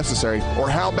financing necessary. Or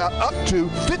how about up to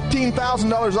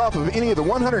 $15,000 off of any of the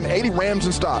 180 Rams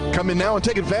in stock? Come in now and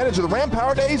take advantage of the Ram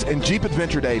Power Days and Jeep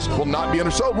Adventure Days. Will not be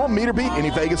undersold. We'll meet or beat any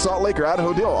Vegas, Salt Lake, or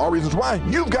Idaho deal. All reasons why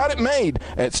you've got it made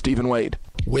at Stephen Wade.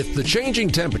 With the changing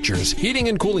temperatures, heating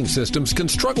and cooling systems can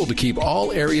struggle to keep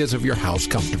all areas of your house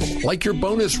comfortable, like your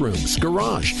bonus rooms,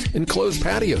 garage, enclosed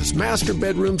patios, master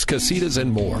bedrooms, casitas,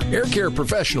 and more. Air Care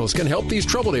professionals can help these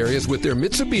troubled areas with their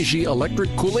Mitsubishi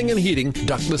electric cooling and heating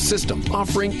ductless system,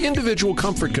 offering individual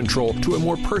comfort control to a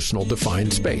more personal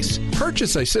defined space.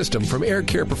 Purchase a system from Air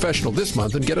Care Professional this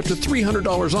month and get up to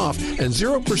 $300 off and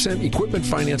 0% equipment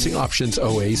financing options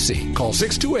OAC. Call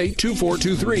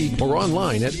 628-2423 or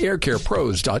online at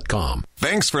aircarepros.com.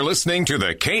 Thanks for listening to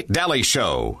The Kate Daly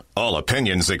Show. All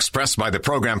opinions expressed by the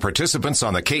program participants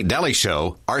on The Kate Daly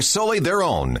Show are solely their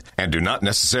own and do not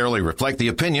necessarily reflect the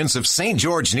opinions of St.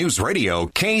 George News Radio,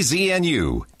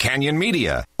 KZNU, Canyon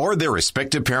Media, or their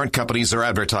respective parent companies or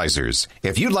advertisers.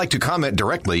 If you'd like to comment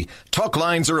directly, talk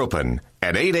lines are open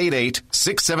at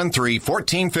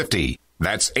 888-673-1450.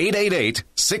 That's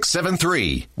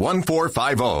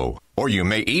 888-673-1450. Or you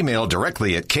may email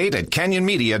directly at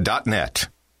kate@canyonmedia.net.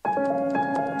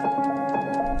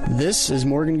 This is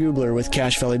Morgan Gubler with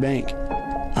Cache Valley Bank.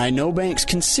 I know banks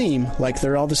can seem like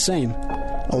they're all the same.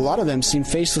 A lot of them seem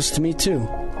faceless to me too.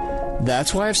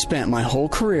 That's why I've spent my whole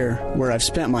career where I've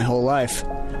spent my whole life,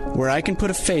 where I can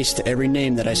put a face to every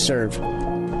name that I serve.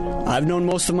 I've known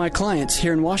most of my clients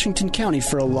here in Washington County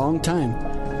for a long time,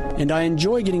 and I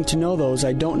enjoy getting to know those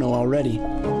I don't know already.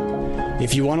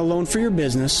 If you want a loan for your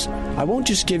business, I won't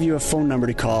just give you a phone number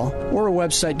to call or a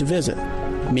website to visit.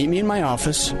 Meet me in my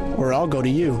office, or I'll go to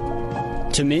you.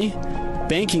 To me,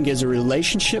 banking is a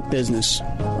relationship business.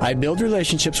 I build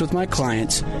relationships with my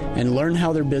clients and learn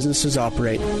how their businesses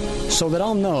operate so that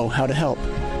I'll know how to help.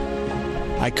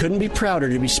 I couldn't be prouder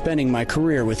to be spending my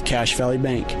career with Cache Valley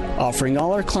Bank, offering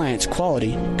all our clients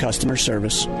quality customer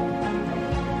service.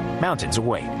 Mountains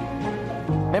Away.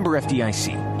 Member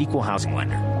FDIC, Equal Housing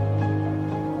Lender.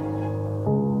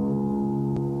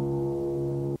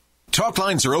 Talk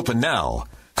lines are open now.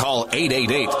 Call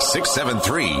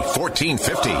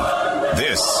 888-673-1450.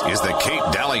 This is the Kate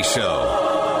Daly Show.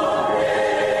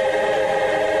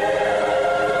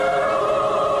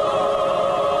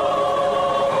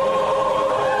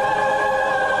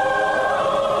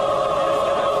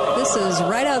 This is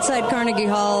right outside Carnegie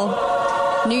Hall,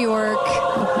 New York,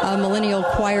 a millennial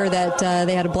choir that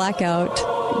they had a blackout,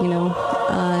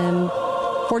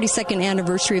 42nd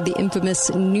anniversary of the infamous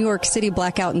New York City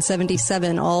blackout in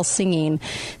 77, all singing.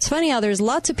 It's funny how there's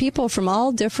lots of people from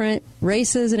all different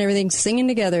races and everything singing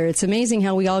together. It's amazing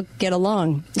how we all get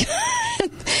along.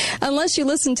 Unless you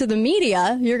listen to the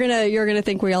media, you're gonna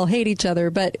think we all hate each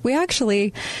other. But we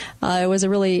actually, it was a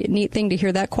really neat thing to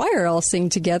hear that choir all sing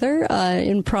together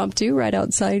impromptu right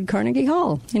outside Carnegie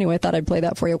Hall. Anyway, I thought I'd play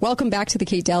that for you. Welcome back to the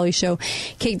Kate Daly Show,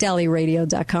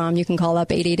 KateDalyRadio.com. You can call up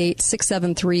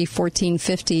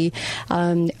 888-673-1450.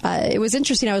 It was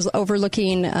interesting. I was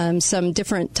overlooking some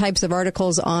different types of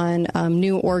articles on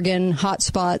New Oregon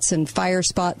hotspots and fire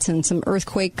spots and some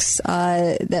earthquakes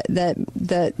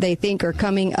that they think are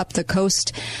coming up the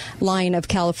coastline of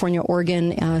California,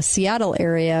 Oregon, Seattle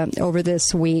area over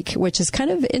this week, which is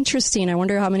kind of interesting. I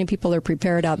wonder how many people are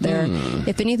prepared out there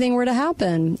if anything were to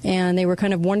happen. And they were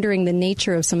kind of wondering the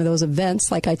nature of some of those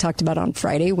events, like I talked about on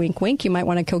Friday. Wink, wink. You might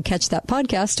want to go catch that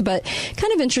podcast. But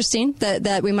kind of interesting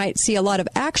that we might see a lot of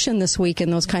action this week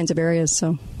in those kinds of areas.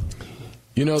 So,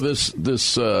 You know,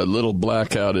 this little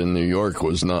blackout in New York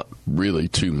was not really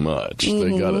too much.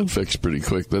 They got it fixed pretty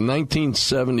quick. The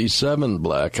 1977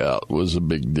 blackout was a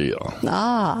big deal.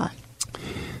 Ah.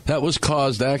 That was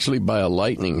caused actually by a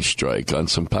lightning strike on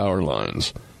some power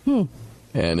lines.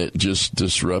 And it just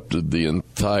disrupted the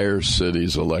entire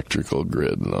city's electrical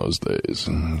grid in those days.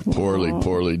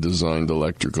 Poorly designed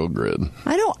electrical grid.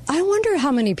 I wonder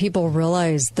how many people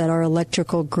realize that our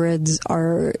electrical grids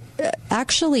are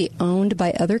actually owned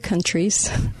by other countries.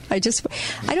 I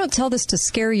don't tell this to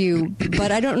scare you,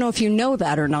 but I don't know if you know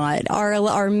that or not.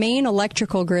 Our main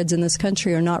electrical grids in this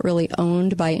country are not really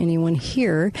owned by anyone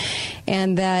here,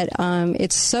 and that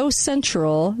it's so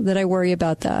central that I worry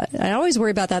about that. I always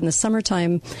worry about that in the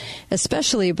summertime,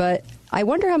 especially, but I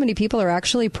wonder how many people are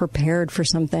actually prepared for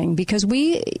something, because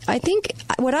I think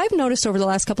what I've noticed over the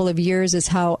last couple of years is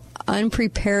how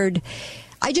unprepared.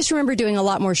 I just remember doing a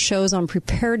lot more shows on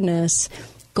preparedness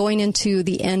going into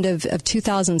the end of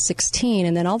 2016,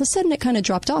 and then all of a sudden it kind of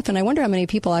dropped off, and I wonder how many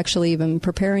people actually even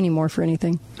prepare anymore for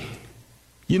anything.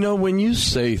 You know, when you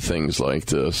say things like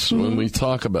this, when we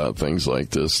talk about things like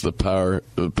this, the power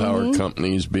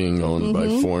companies being owned by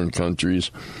foreign countries,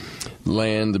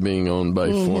 land being owned by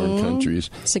foreign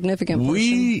countries. Significant portion.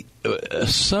 We,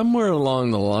 somewhere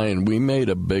along the line, we made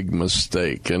a big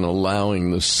mistake in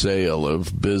allowing the sale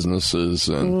of businesses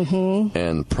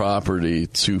and property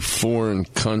to foreign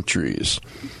countries.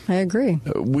 I agree.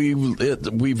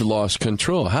 We've lost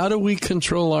control. How do we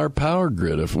control our power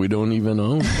grid if we don't even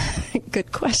own it?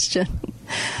 Good question.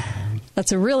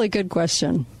 That's a really good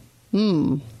question.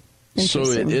 So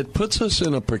it puts us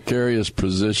in a precarious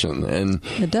position, and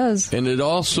it does. And it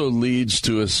also leads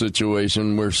to a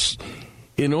situation where,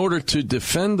 in order to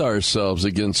defend ourselves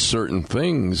against certain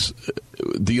things,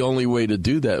 the only way to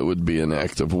do that would be an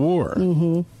act of war.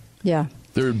 Yeah.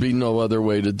 There would be no other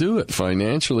way to do it.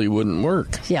 Financially, it wouldn't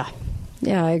work. Yeah.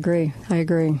 Yeah, I agree.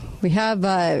 We have,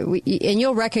 and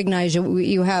you'll recognize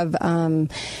you have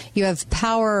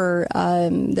power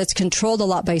that's controlled a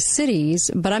lot by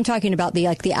cities, but I'm talking about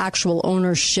the actual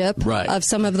ownership of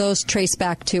some of those trace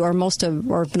back to, or most of,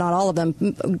 or not all of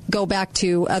them, go back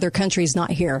to other countries,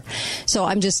 not here. So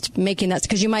I'm just making that,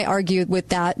 because you might argue with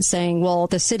that, saying, well,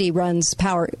 the city runs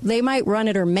power. They might run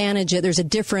it or manage it. There's a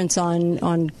difference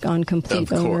on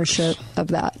complete ownership of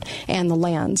that, and the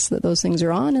lands that those things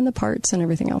are on, and the parts and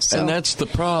everything else. So, and that's the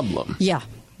problem. Yeah,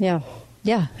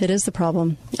 it is the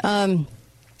problem.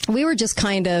 We were just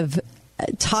kind of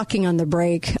talking on the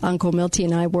break, Uncle Milty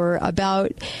and I were,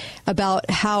 about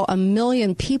how 1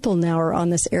 million people now are on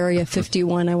this Area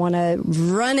 51. I want to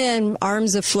run in,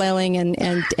 arms a flailing,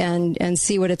 and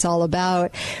see what it's all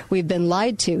about. We've been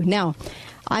lied to. Now,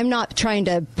 I'm not trying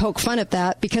to poke fun at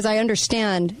that, because I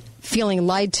understand feeling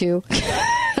lied to.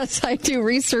 As I do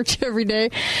research every day.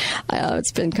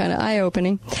 It's been kind of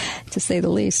eye-opening, to say the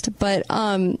least. But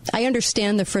I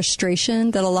understand the frustration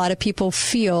that a lot of people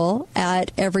feel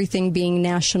at everything being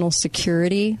national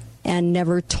security and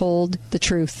never told the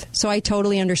truth. So I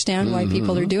totally understand why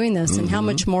people are doing this, and how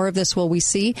much more of this will we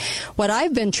see. What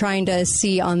I've been trying to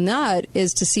see on that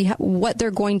is to see what they're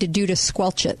going to do to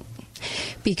squelch it.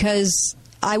 Because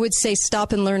I would say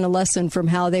stop and learn a lesson from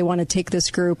how they want to take this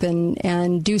group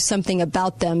and do something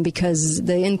about them, because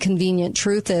the inconvenient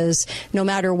truth is, no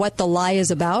matter what the lie is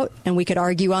about, and we could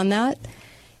argue on that,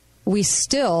 we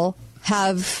still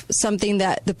have something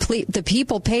that the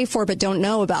people pay for but don't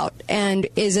know about. And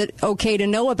is it okay to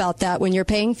know about that when you're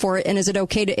paying for it? And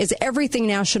is everything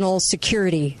national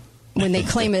security when they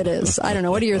claim it is? I don't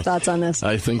know. What are your thoughts on this?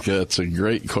 I think that's a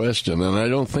great question, and I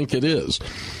don't think it is.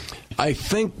 I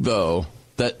think, though,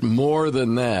 that more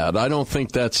than that, I don't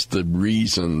think that's the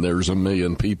reason there's 1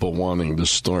 million people wanting to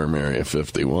storm Area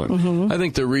 51. I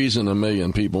think the reason 1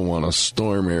 million people want to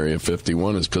storm Area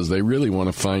 51 is because they really want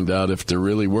to find out if there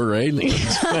really were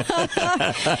aliens.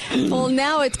 Well,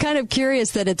 now it's kind of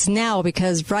curious that it's now,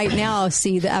 because right now,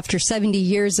 after 70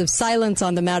 years of silence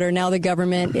on the matter, now the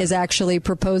government is actually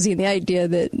proposing the idea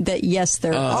that yes,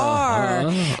 there are.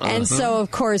 And so,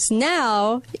 of course,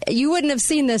 now, you wouldn't have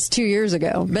seen this 2 years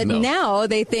ago, but now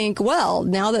they think, well,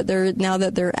 now that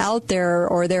they're out there,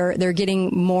 or they're getting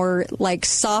more like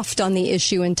soft on the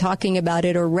issue and talking about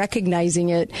it or recognizing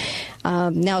it.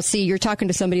 Now, see, you're talking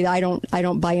to somebody that I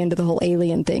don't buy into the whole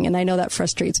alien thing, and I know that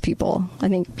frustrates people. I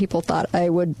think people thought I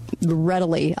would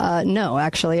readily. No,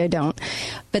 actually, I don't.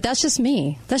 But that's just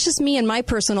me. That's just me and my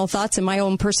personal thoughts and my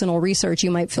own personal research.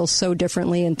 You might feel so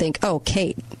differently and think, oh,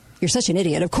 Kate, you're such an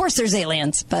idiot. Of course there's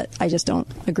aliens, but I just don't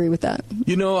agree with that.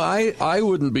 You know, I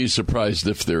wouldn't be surprised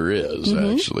if there is,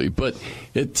 actually. But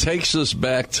it takes us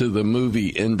back to the movie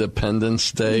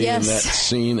Independence Day and that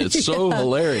scene. It's so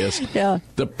hilarious. Yeah.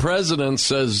 The president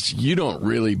says, you don't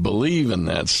really believe in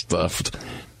that stuff.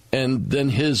 And then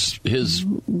his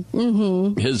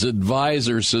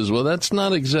advisor says, well, that's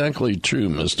not exactly true,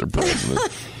 Mr. President.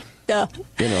 Yeah.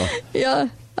 You know. Yeah.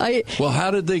 Well,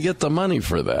 how did they get the money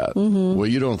for that? Well,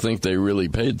 you don't think they really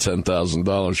paid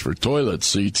 $10,000 for toilet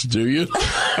seats, do you?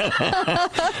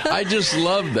 I just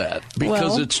love that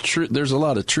because it's true. There's a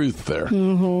lot of truth there.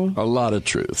 A lot of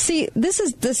truth. See, this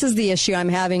is the issue I'm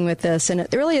having with this, and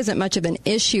it really isn't much of an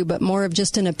issue, but more of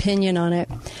just an opinion on it.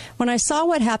 When I saw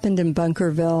what happened in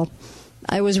Bunkerville,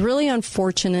 I was really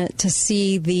unfortunate to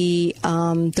see the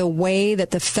way that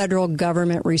the federal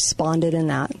government responded in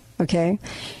that. Okay.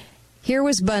 Here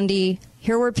was Bundy.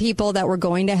 Here were people that were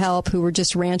going to help who were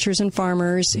just ranchers and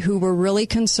farmers who were really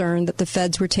concerned that the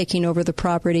feds were taking over the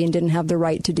property and didn't have the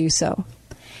right to do so.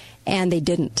 And they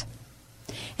didn't.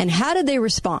 And how did they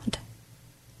respond?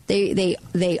 They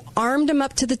armed them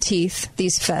up to the teeth,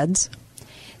 these feds.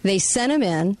 They sent them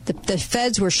in. The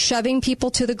feds were shoving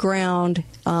people to the ground,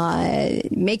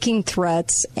 making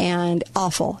threats, and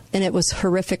awful. And it was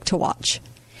horrific to watch.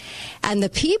 And the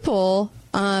people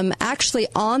actually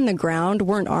on the ground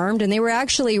weren't armed, and they were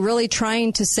actually really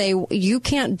trying to say, you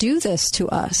can't do this to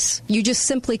us. You just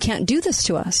simply can't do this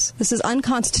to us. This is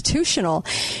unconstitutional.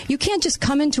 You can't just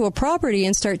come into a property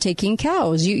and start taking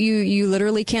cows. You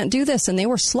literally can't do this. And they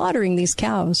were slaughtering these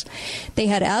cows. They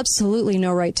had absolutely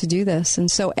no right to do this. And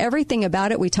so everything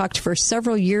about it, we talked for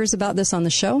several years about this on the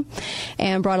show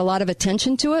and brought a lot of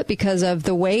attention to it because of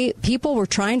the way people were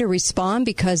trying to respond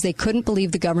because they couldn't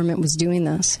believe the government was doing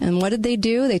this. And what did they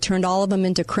do? They turned all of them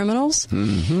into criminals.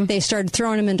 They started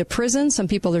throwing them into prison. Some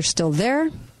people are still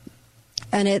there.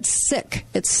 And it's sick.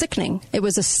 It's sickening. It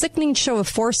was a sickening show of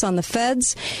force on the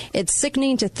feds. It's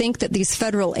sickening to think that these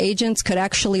federal agents could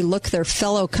actually look their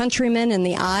fellow countrymen in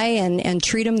the eye and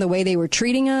treat them the way they were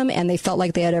treating them. And they felt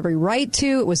like they had every right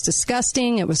to. It was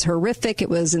disgusting. It was horrific. It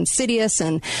was insidious.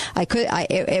 And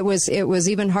it was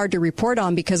even hard to report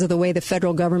on because of the way the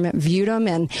federal government viewed them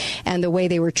and the way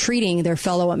they were treating their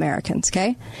fellow Americans.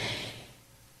 Okay.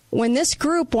 When this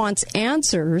group wants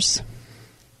answers,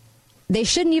 they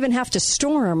shouldn't even have to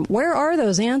storm. Where are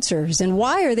those answers? And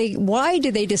why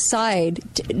do they decide,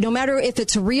 no matter if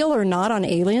it's real or not on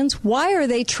aliens, why are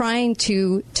they trying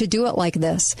to do it like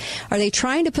this? Are they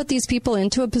trying to put these people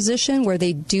into a position where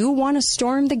they do want to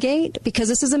storm the gate? Because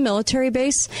this is a military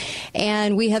base,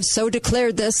 and we have so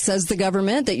declared this, says the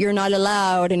government, that you're not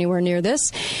allowed anywhere near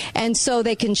this. And so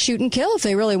they can shoot and kill if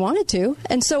they really wanted to.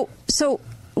 And so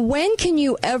when can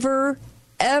you ever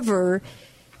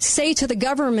say to the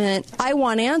government, I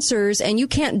want answers, and you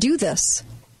can't do this?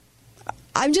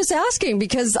 I'm just asking,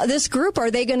 because this group,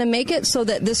 are they going to make it so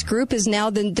that this group is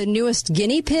now the newest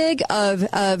guinea pig of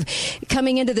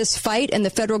coming into this fight, and the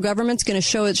federal government's going to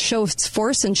show its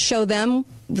force and show them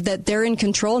that they're in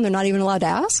control and they're not even allowed to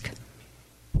ask?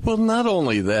 Well, not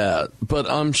only that, but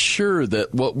I'm sure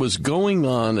that what was going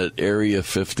on at Area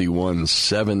 51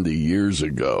 70 years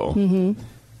ago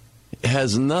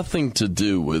has nothing to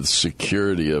do with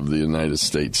security of the United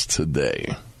States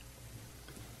today.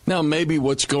 Now, maybe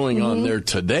what's going on there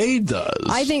today does.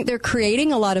 I think they're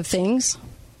creating a lot of things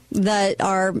that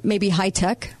are maybe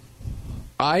high-tech.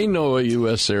 I know a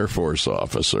U.S. Air Force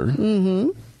officer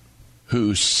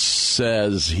who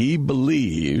says he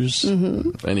believes,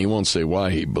 and he won't say why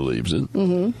he believes it,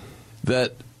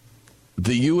 that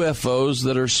the UFOs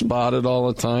that are spotted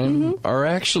all the time are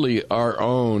actually our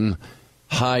own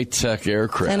high-tech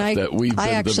aircraft that we've been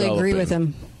developing. I actually agree with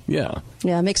him. Yeah.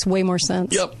 Yeah, it makes way more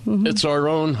sense. Yep. It's our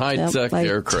own high-tech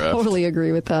aircraft. I totally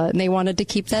agree with that. And they wanted to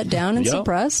keep that down and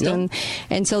suppressed. And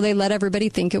so they let everybody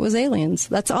think it was aliens.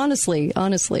 That's honestly,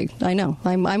 I know.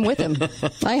 I'm with him.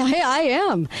 I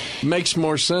am. Makes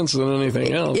more sense than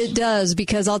anything else. It does,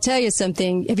 because I'll tell you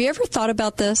something. Have you ever thought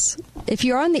about this? If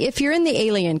you're in the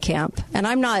alien camp, and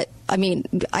I'm not,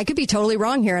 I could be totally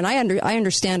wrong here, and I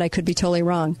understand I could be totally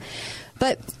wrong.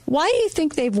 But why do you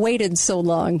think they've waited so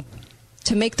long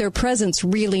to make their presence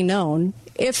really known?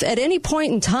 If at any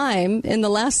point in time, in the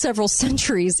last several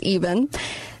centuries even,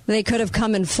 they could have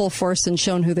come in full force and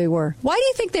shown who they were. Why do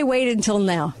you think they waited until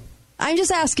now? I'm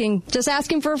just asking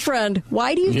for a friend.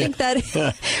 Why do you think that?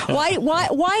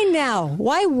 Why now?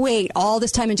 Why wait all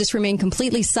this time and just remain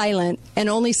completely silent and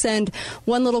only send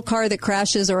one little car that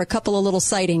crashes or a couple of little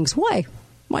sightings? Why?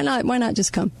 Why not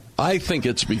just come? I think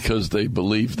it's because they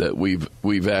believe that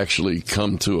we've actually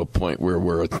come to a point where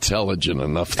we're intelligent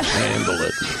enough to handle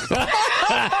it.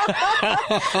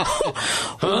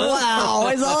 Wow,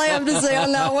 is all I have to say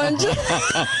on that one.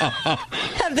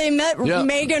 Have they met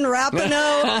Megan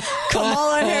Rapinoe,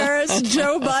 Kamala Harris,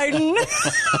 Joe Biden?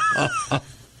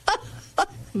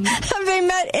 Have they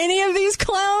met any of these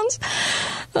clowns?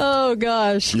 Oh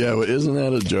gosh. Yeah, well, isn't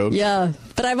that a joke? Yeah,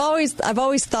 but I've always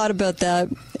thought about that,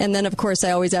 and then of course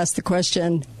I always ask the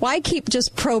question: why keep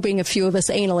just probing a few of us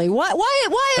anally? Why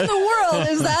in the world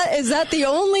is that the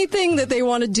only thing that they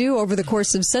want to do over the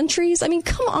course of centuries? I mean,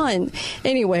 come on.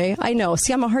 Anyway, I know.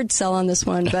 See, I'm a hard sell on this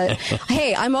one, but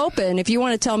hey, I'm open. If you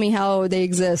want to tell me how they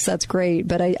exist, that's great.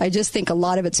 But I just think a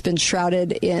lot of it's been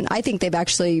shrouded in. I think they've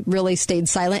actually really stayed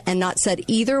silent and not said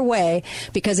either way,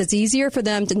 because it's easier for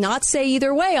them to not say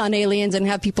either way on aliens and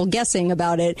have people guessing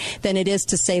about it than it is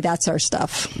to say that's our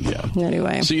stuff. Yeah.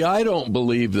 Anyway. See, I don't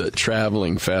believe that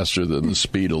traveling faster than the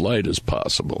speed of light is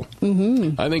possible.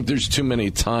 Mm-hmm. I think there's too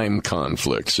many time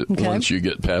conflicts once you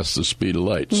get past the speed of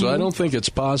light. So I don't think it's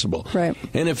possible. Right.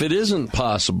 And if it isn't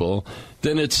possible,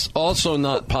 then it's also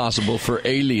not possible for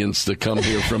aliens to come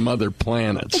here from other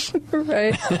planets.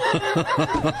 Right.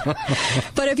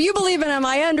 But if you believe in them,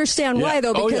 I understand why,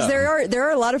 though, because there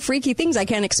are a lot of freaky things I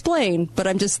can't explain. But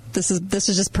I'm just this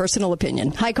is just personal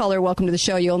opinion. Hi, caller. Welcome to the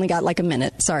show. You only got like a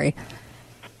minute. Sorry.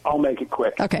 I'll make it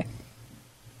quick. Okay.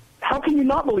 How can you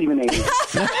not believe in aliens?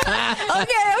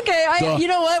 Okay. You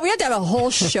know what? We have to have a whole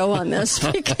show on this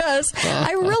because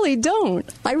I really don't.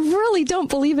 I really don't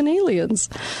believe in aliens.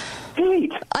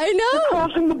 Pete, I know. You're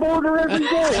crossing the border every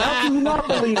day. How can you not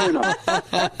believe in them?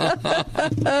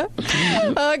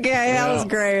 Okay, that was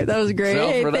great. That was great.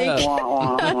 Hey, thank you.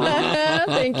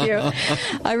 Thank you.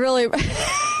 I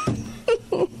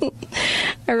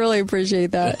really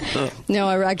appreciate that. No,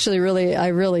 I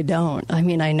really don't. I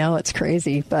mean, I know it's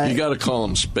crazy, but you got to call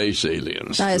them space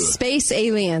aliens. Space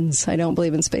aliens. I don't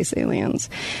believe in space aliens.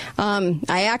 I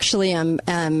actually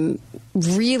am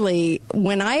really,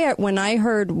 when I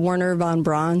heard Wernher von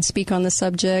Braun speak on the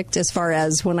subject, as far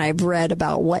as when I've read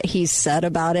about what he said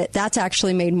about it, that's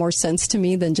actually made more sense to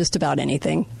me than just about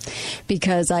anything,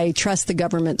 because I trust the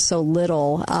government so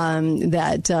little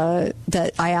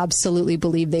that I absolutely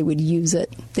believe they would use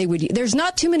it. There's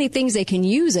not too many things they can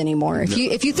use anymore.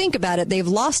 If you think about it, they've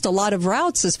lost a lot of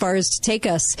routes as far as to take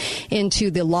us into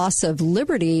the loss of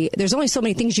liberty. There's only so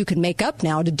many things you can make up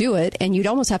now to do it, and you'd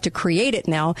almost have to create it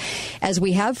now, as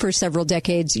we have for several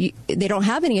decades. They don't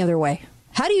have any other way.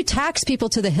 How do you tax people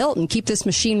to the hilt and keep this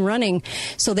machine running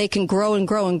so they can grow and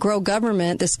grow and grow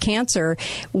government, this cancer,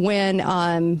 when,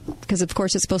 because of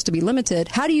course it's supposed to be limited.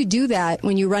 How do you do that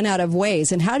when you run out of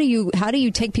ways? And how do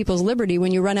you take people's liberty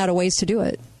when you run out of ways to do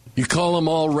it? You call them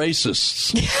all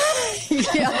racists.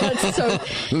 Yeah, that's so.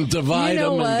 Divide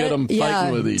them and get them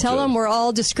fighting with each other. Tell them we're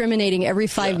all discriminating every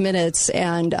 5 minutes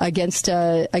and against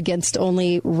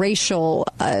only racial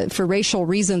for racial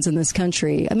reasons in this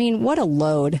country. I mean, what a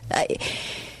load.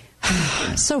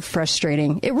 So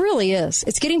frustrating. It really is.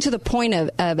 It's getting to the point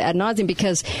of ad nauseum,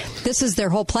 because this is their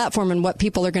whole platform and what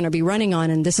people are going to be running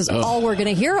on, and this is all we're going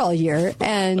to hear all year.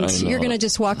 And you're going to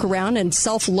just walk around and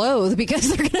self-loathe because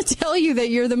they're going to tell you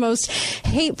that you're the most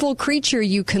hateful creature,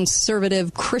 you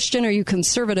conservative Christian, or you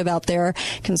conservative out there,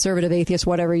 conservative atheist,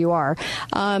 whatever you are,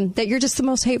 that you're just the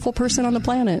most hateful person on the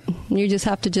planet. You just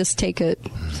have to just take it.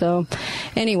 So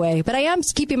anyway, but I am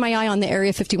keeping my eye on the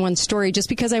Area 51 story just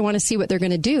because I want to see what they're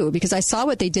going to do, because I saw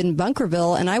what they did in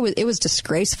Bunkerville, and it was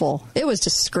disgraceful. It was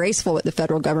disgraceful what the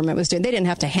federal government was doing. They didn't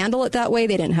have to handle it that way.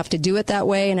 They didn't have to do it that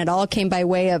way, and it all came by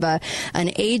way of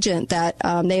an agent that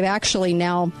they've actually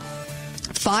now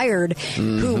fired,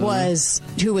 who was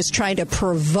trying to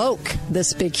provoke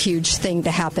this big huge thing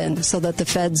to happen so that the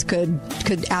feds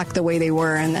could act the way they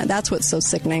were, and that's what's so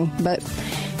sickening. But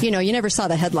you never saw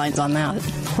the headlines on that.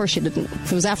 Of course you didn't.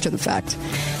 It was after the fact.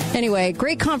 Anyway,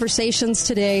 great conversations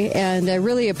today, and I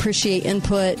really appreciate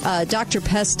input. Dr.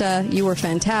 Pesta, you were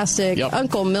fantastic. Yep.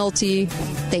 Uncle Milty,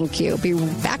 thank you. Be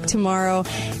back tomorrow,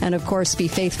 and of course, be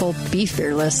faithful, be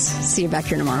fearless. See you back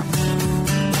here tomorrow.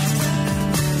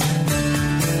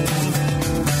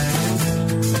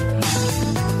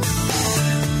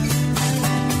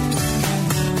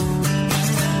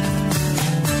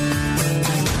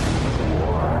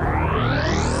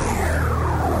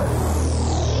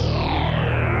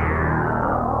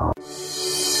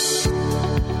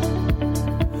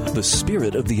 The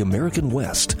spirit of the American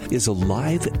West is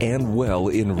alive and well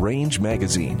in Range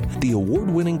Magazine, the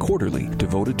award-winning quarterly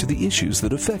devoted to the issues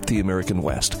that affect the American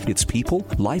West, its people,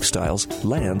 lifestyles,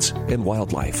 lands, and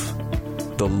wildlife.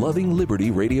 The Loving Liberty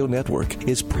Radio Network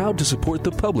is proud to support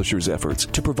the publisher's efforts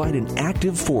to provide an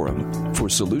active forum for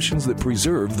solutions that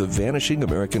preserve the vanishing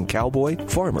American cowboy,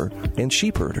 farmer, and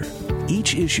sheep herder.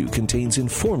 Each issue contains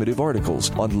informative articles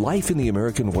on life in the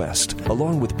American West,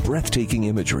 along with breathtaking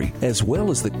imagery, as well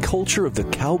as the culture of the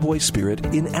cowboy spirit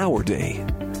in our day.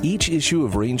 Each issue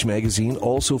of Range Magazine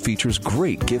also features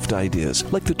great gift ideas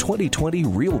like the 2020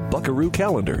 Real Buckaroo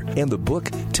Calendar and the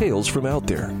book Tales from Out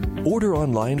There. Order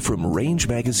online from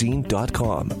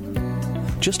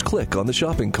rangemagazine.com. Just click on the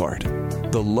shopping cart.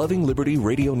 The Loving Liberty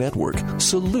Radio Network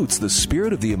salutes the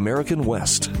spirit of the American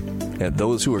West and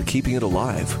those who are keeping it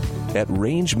alive at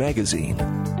Range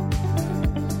Magazine.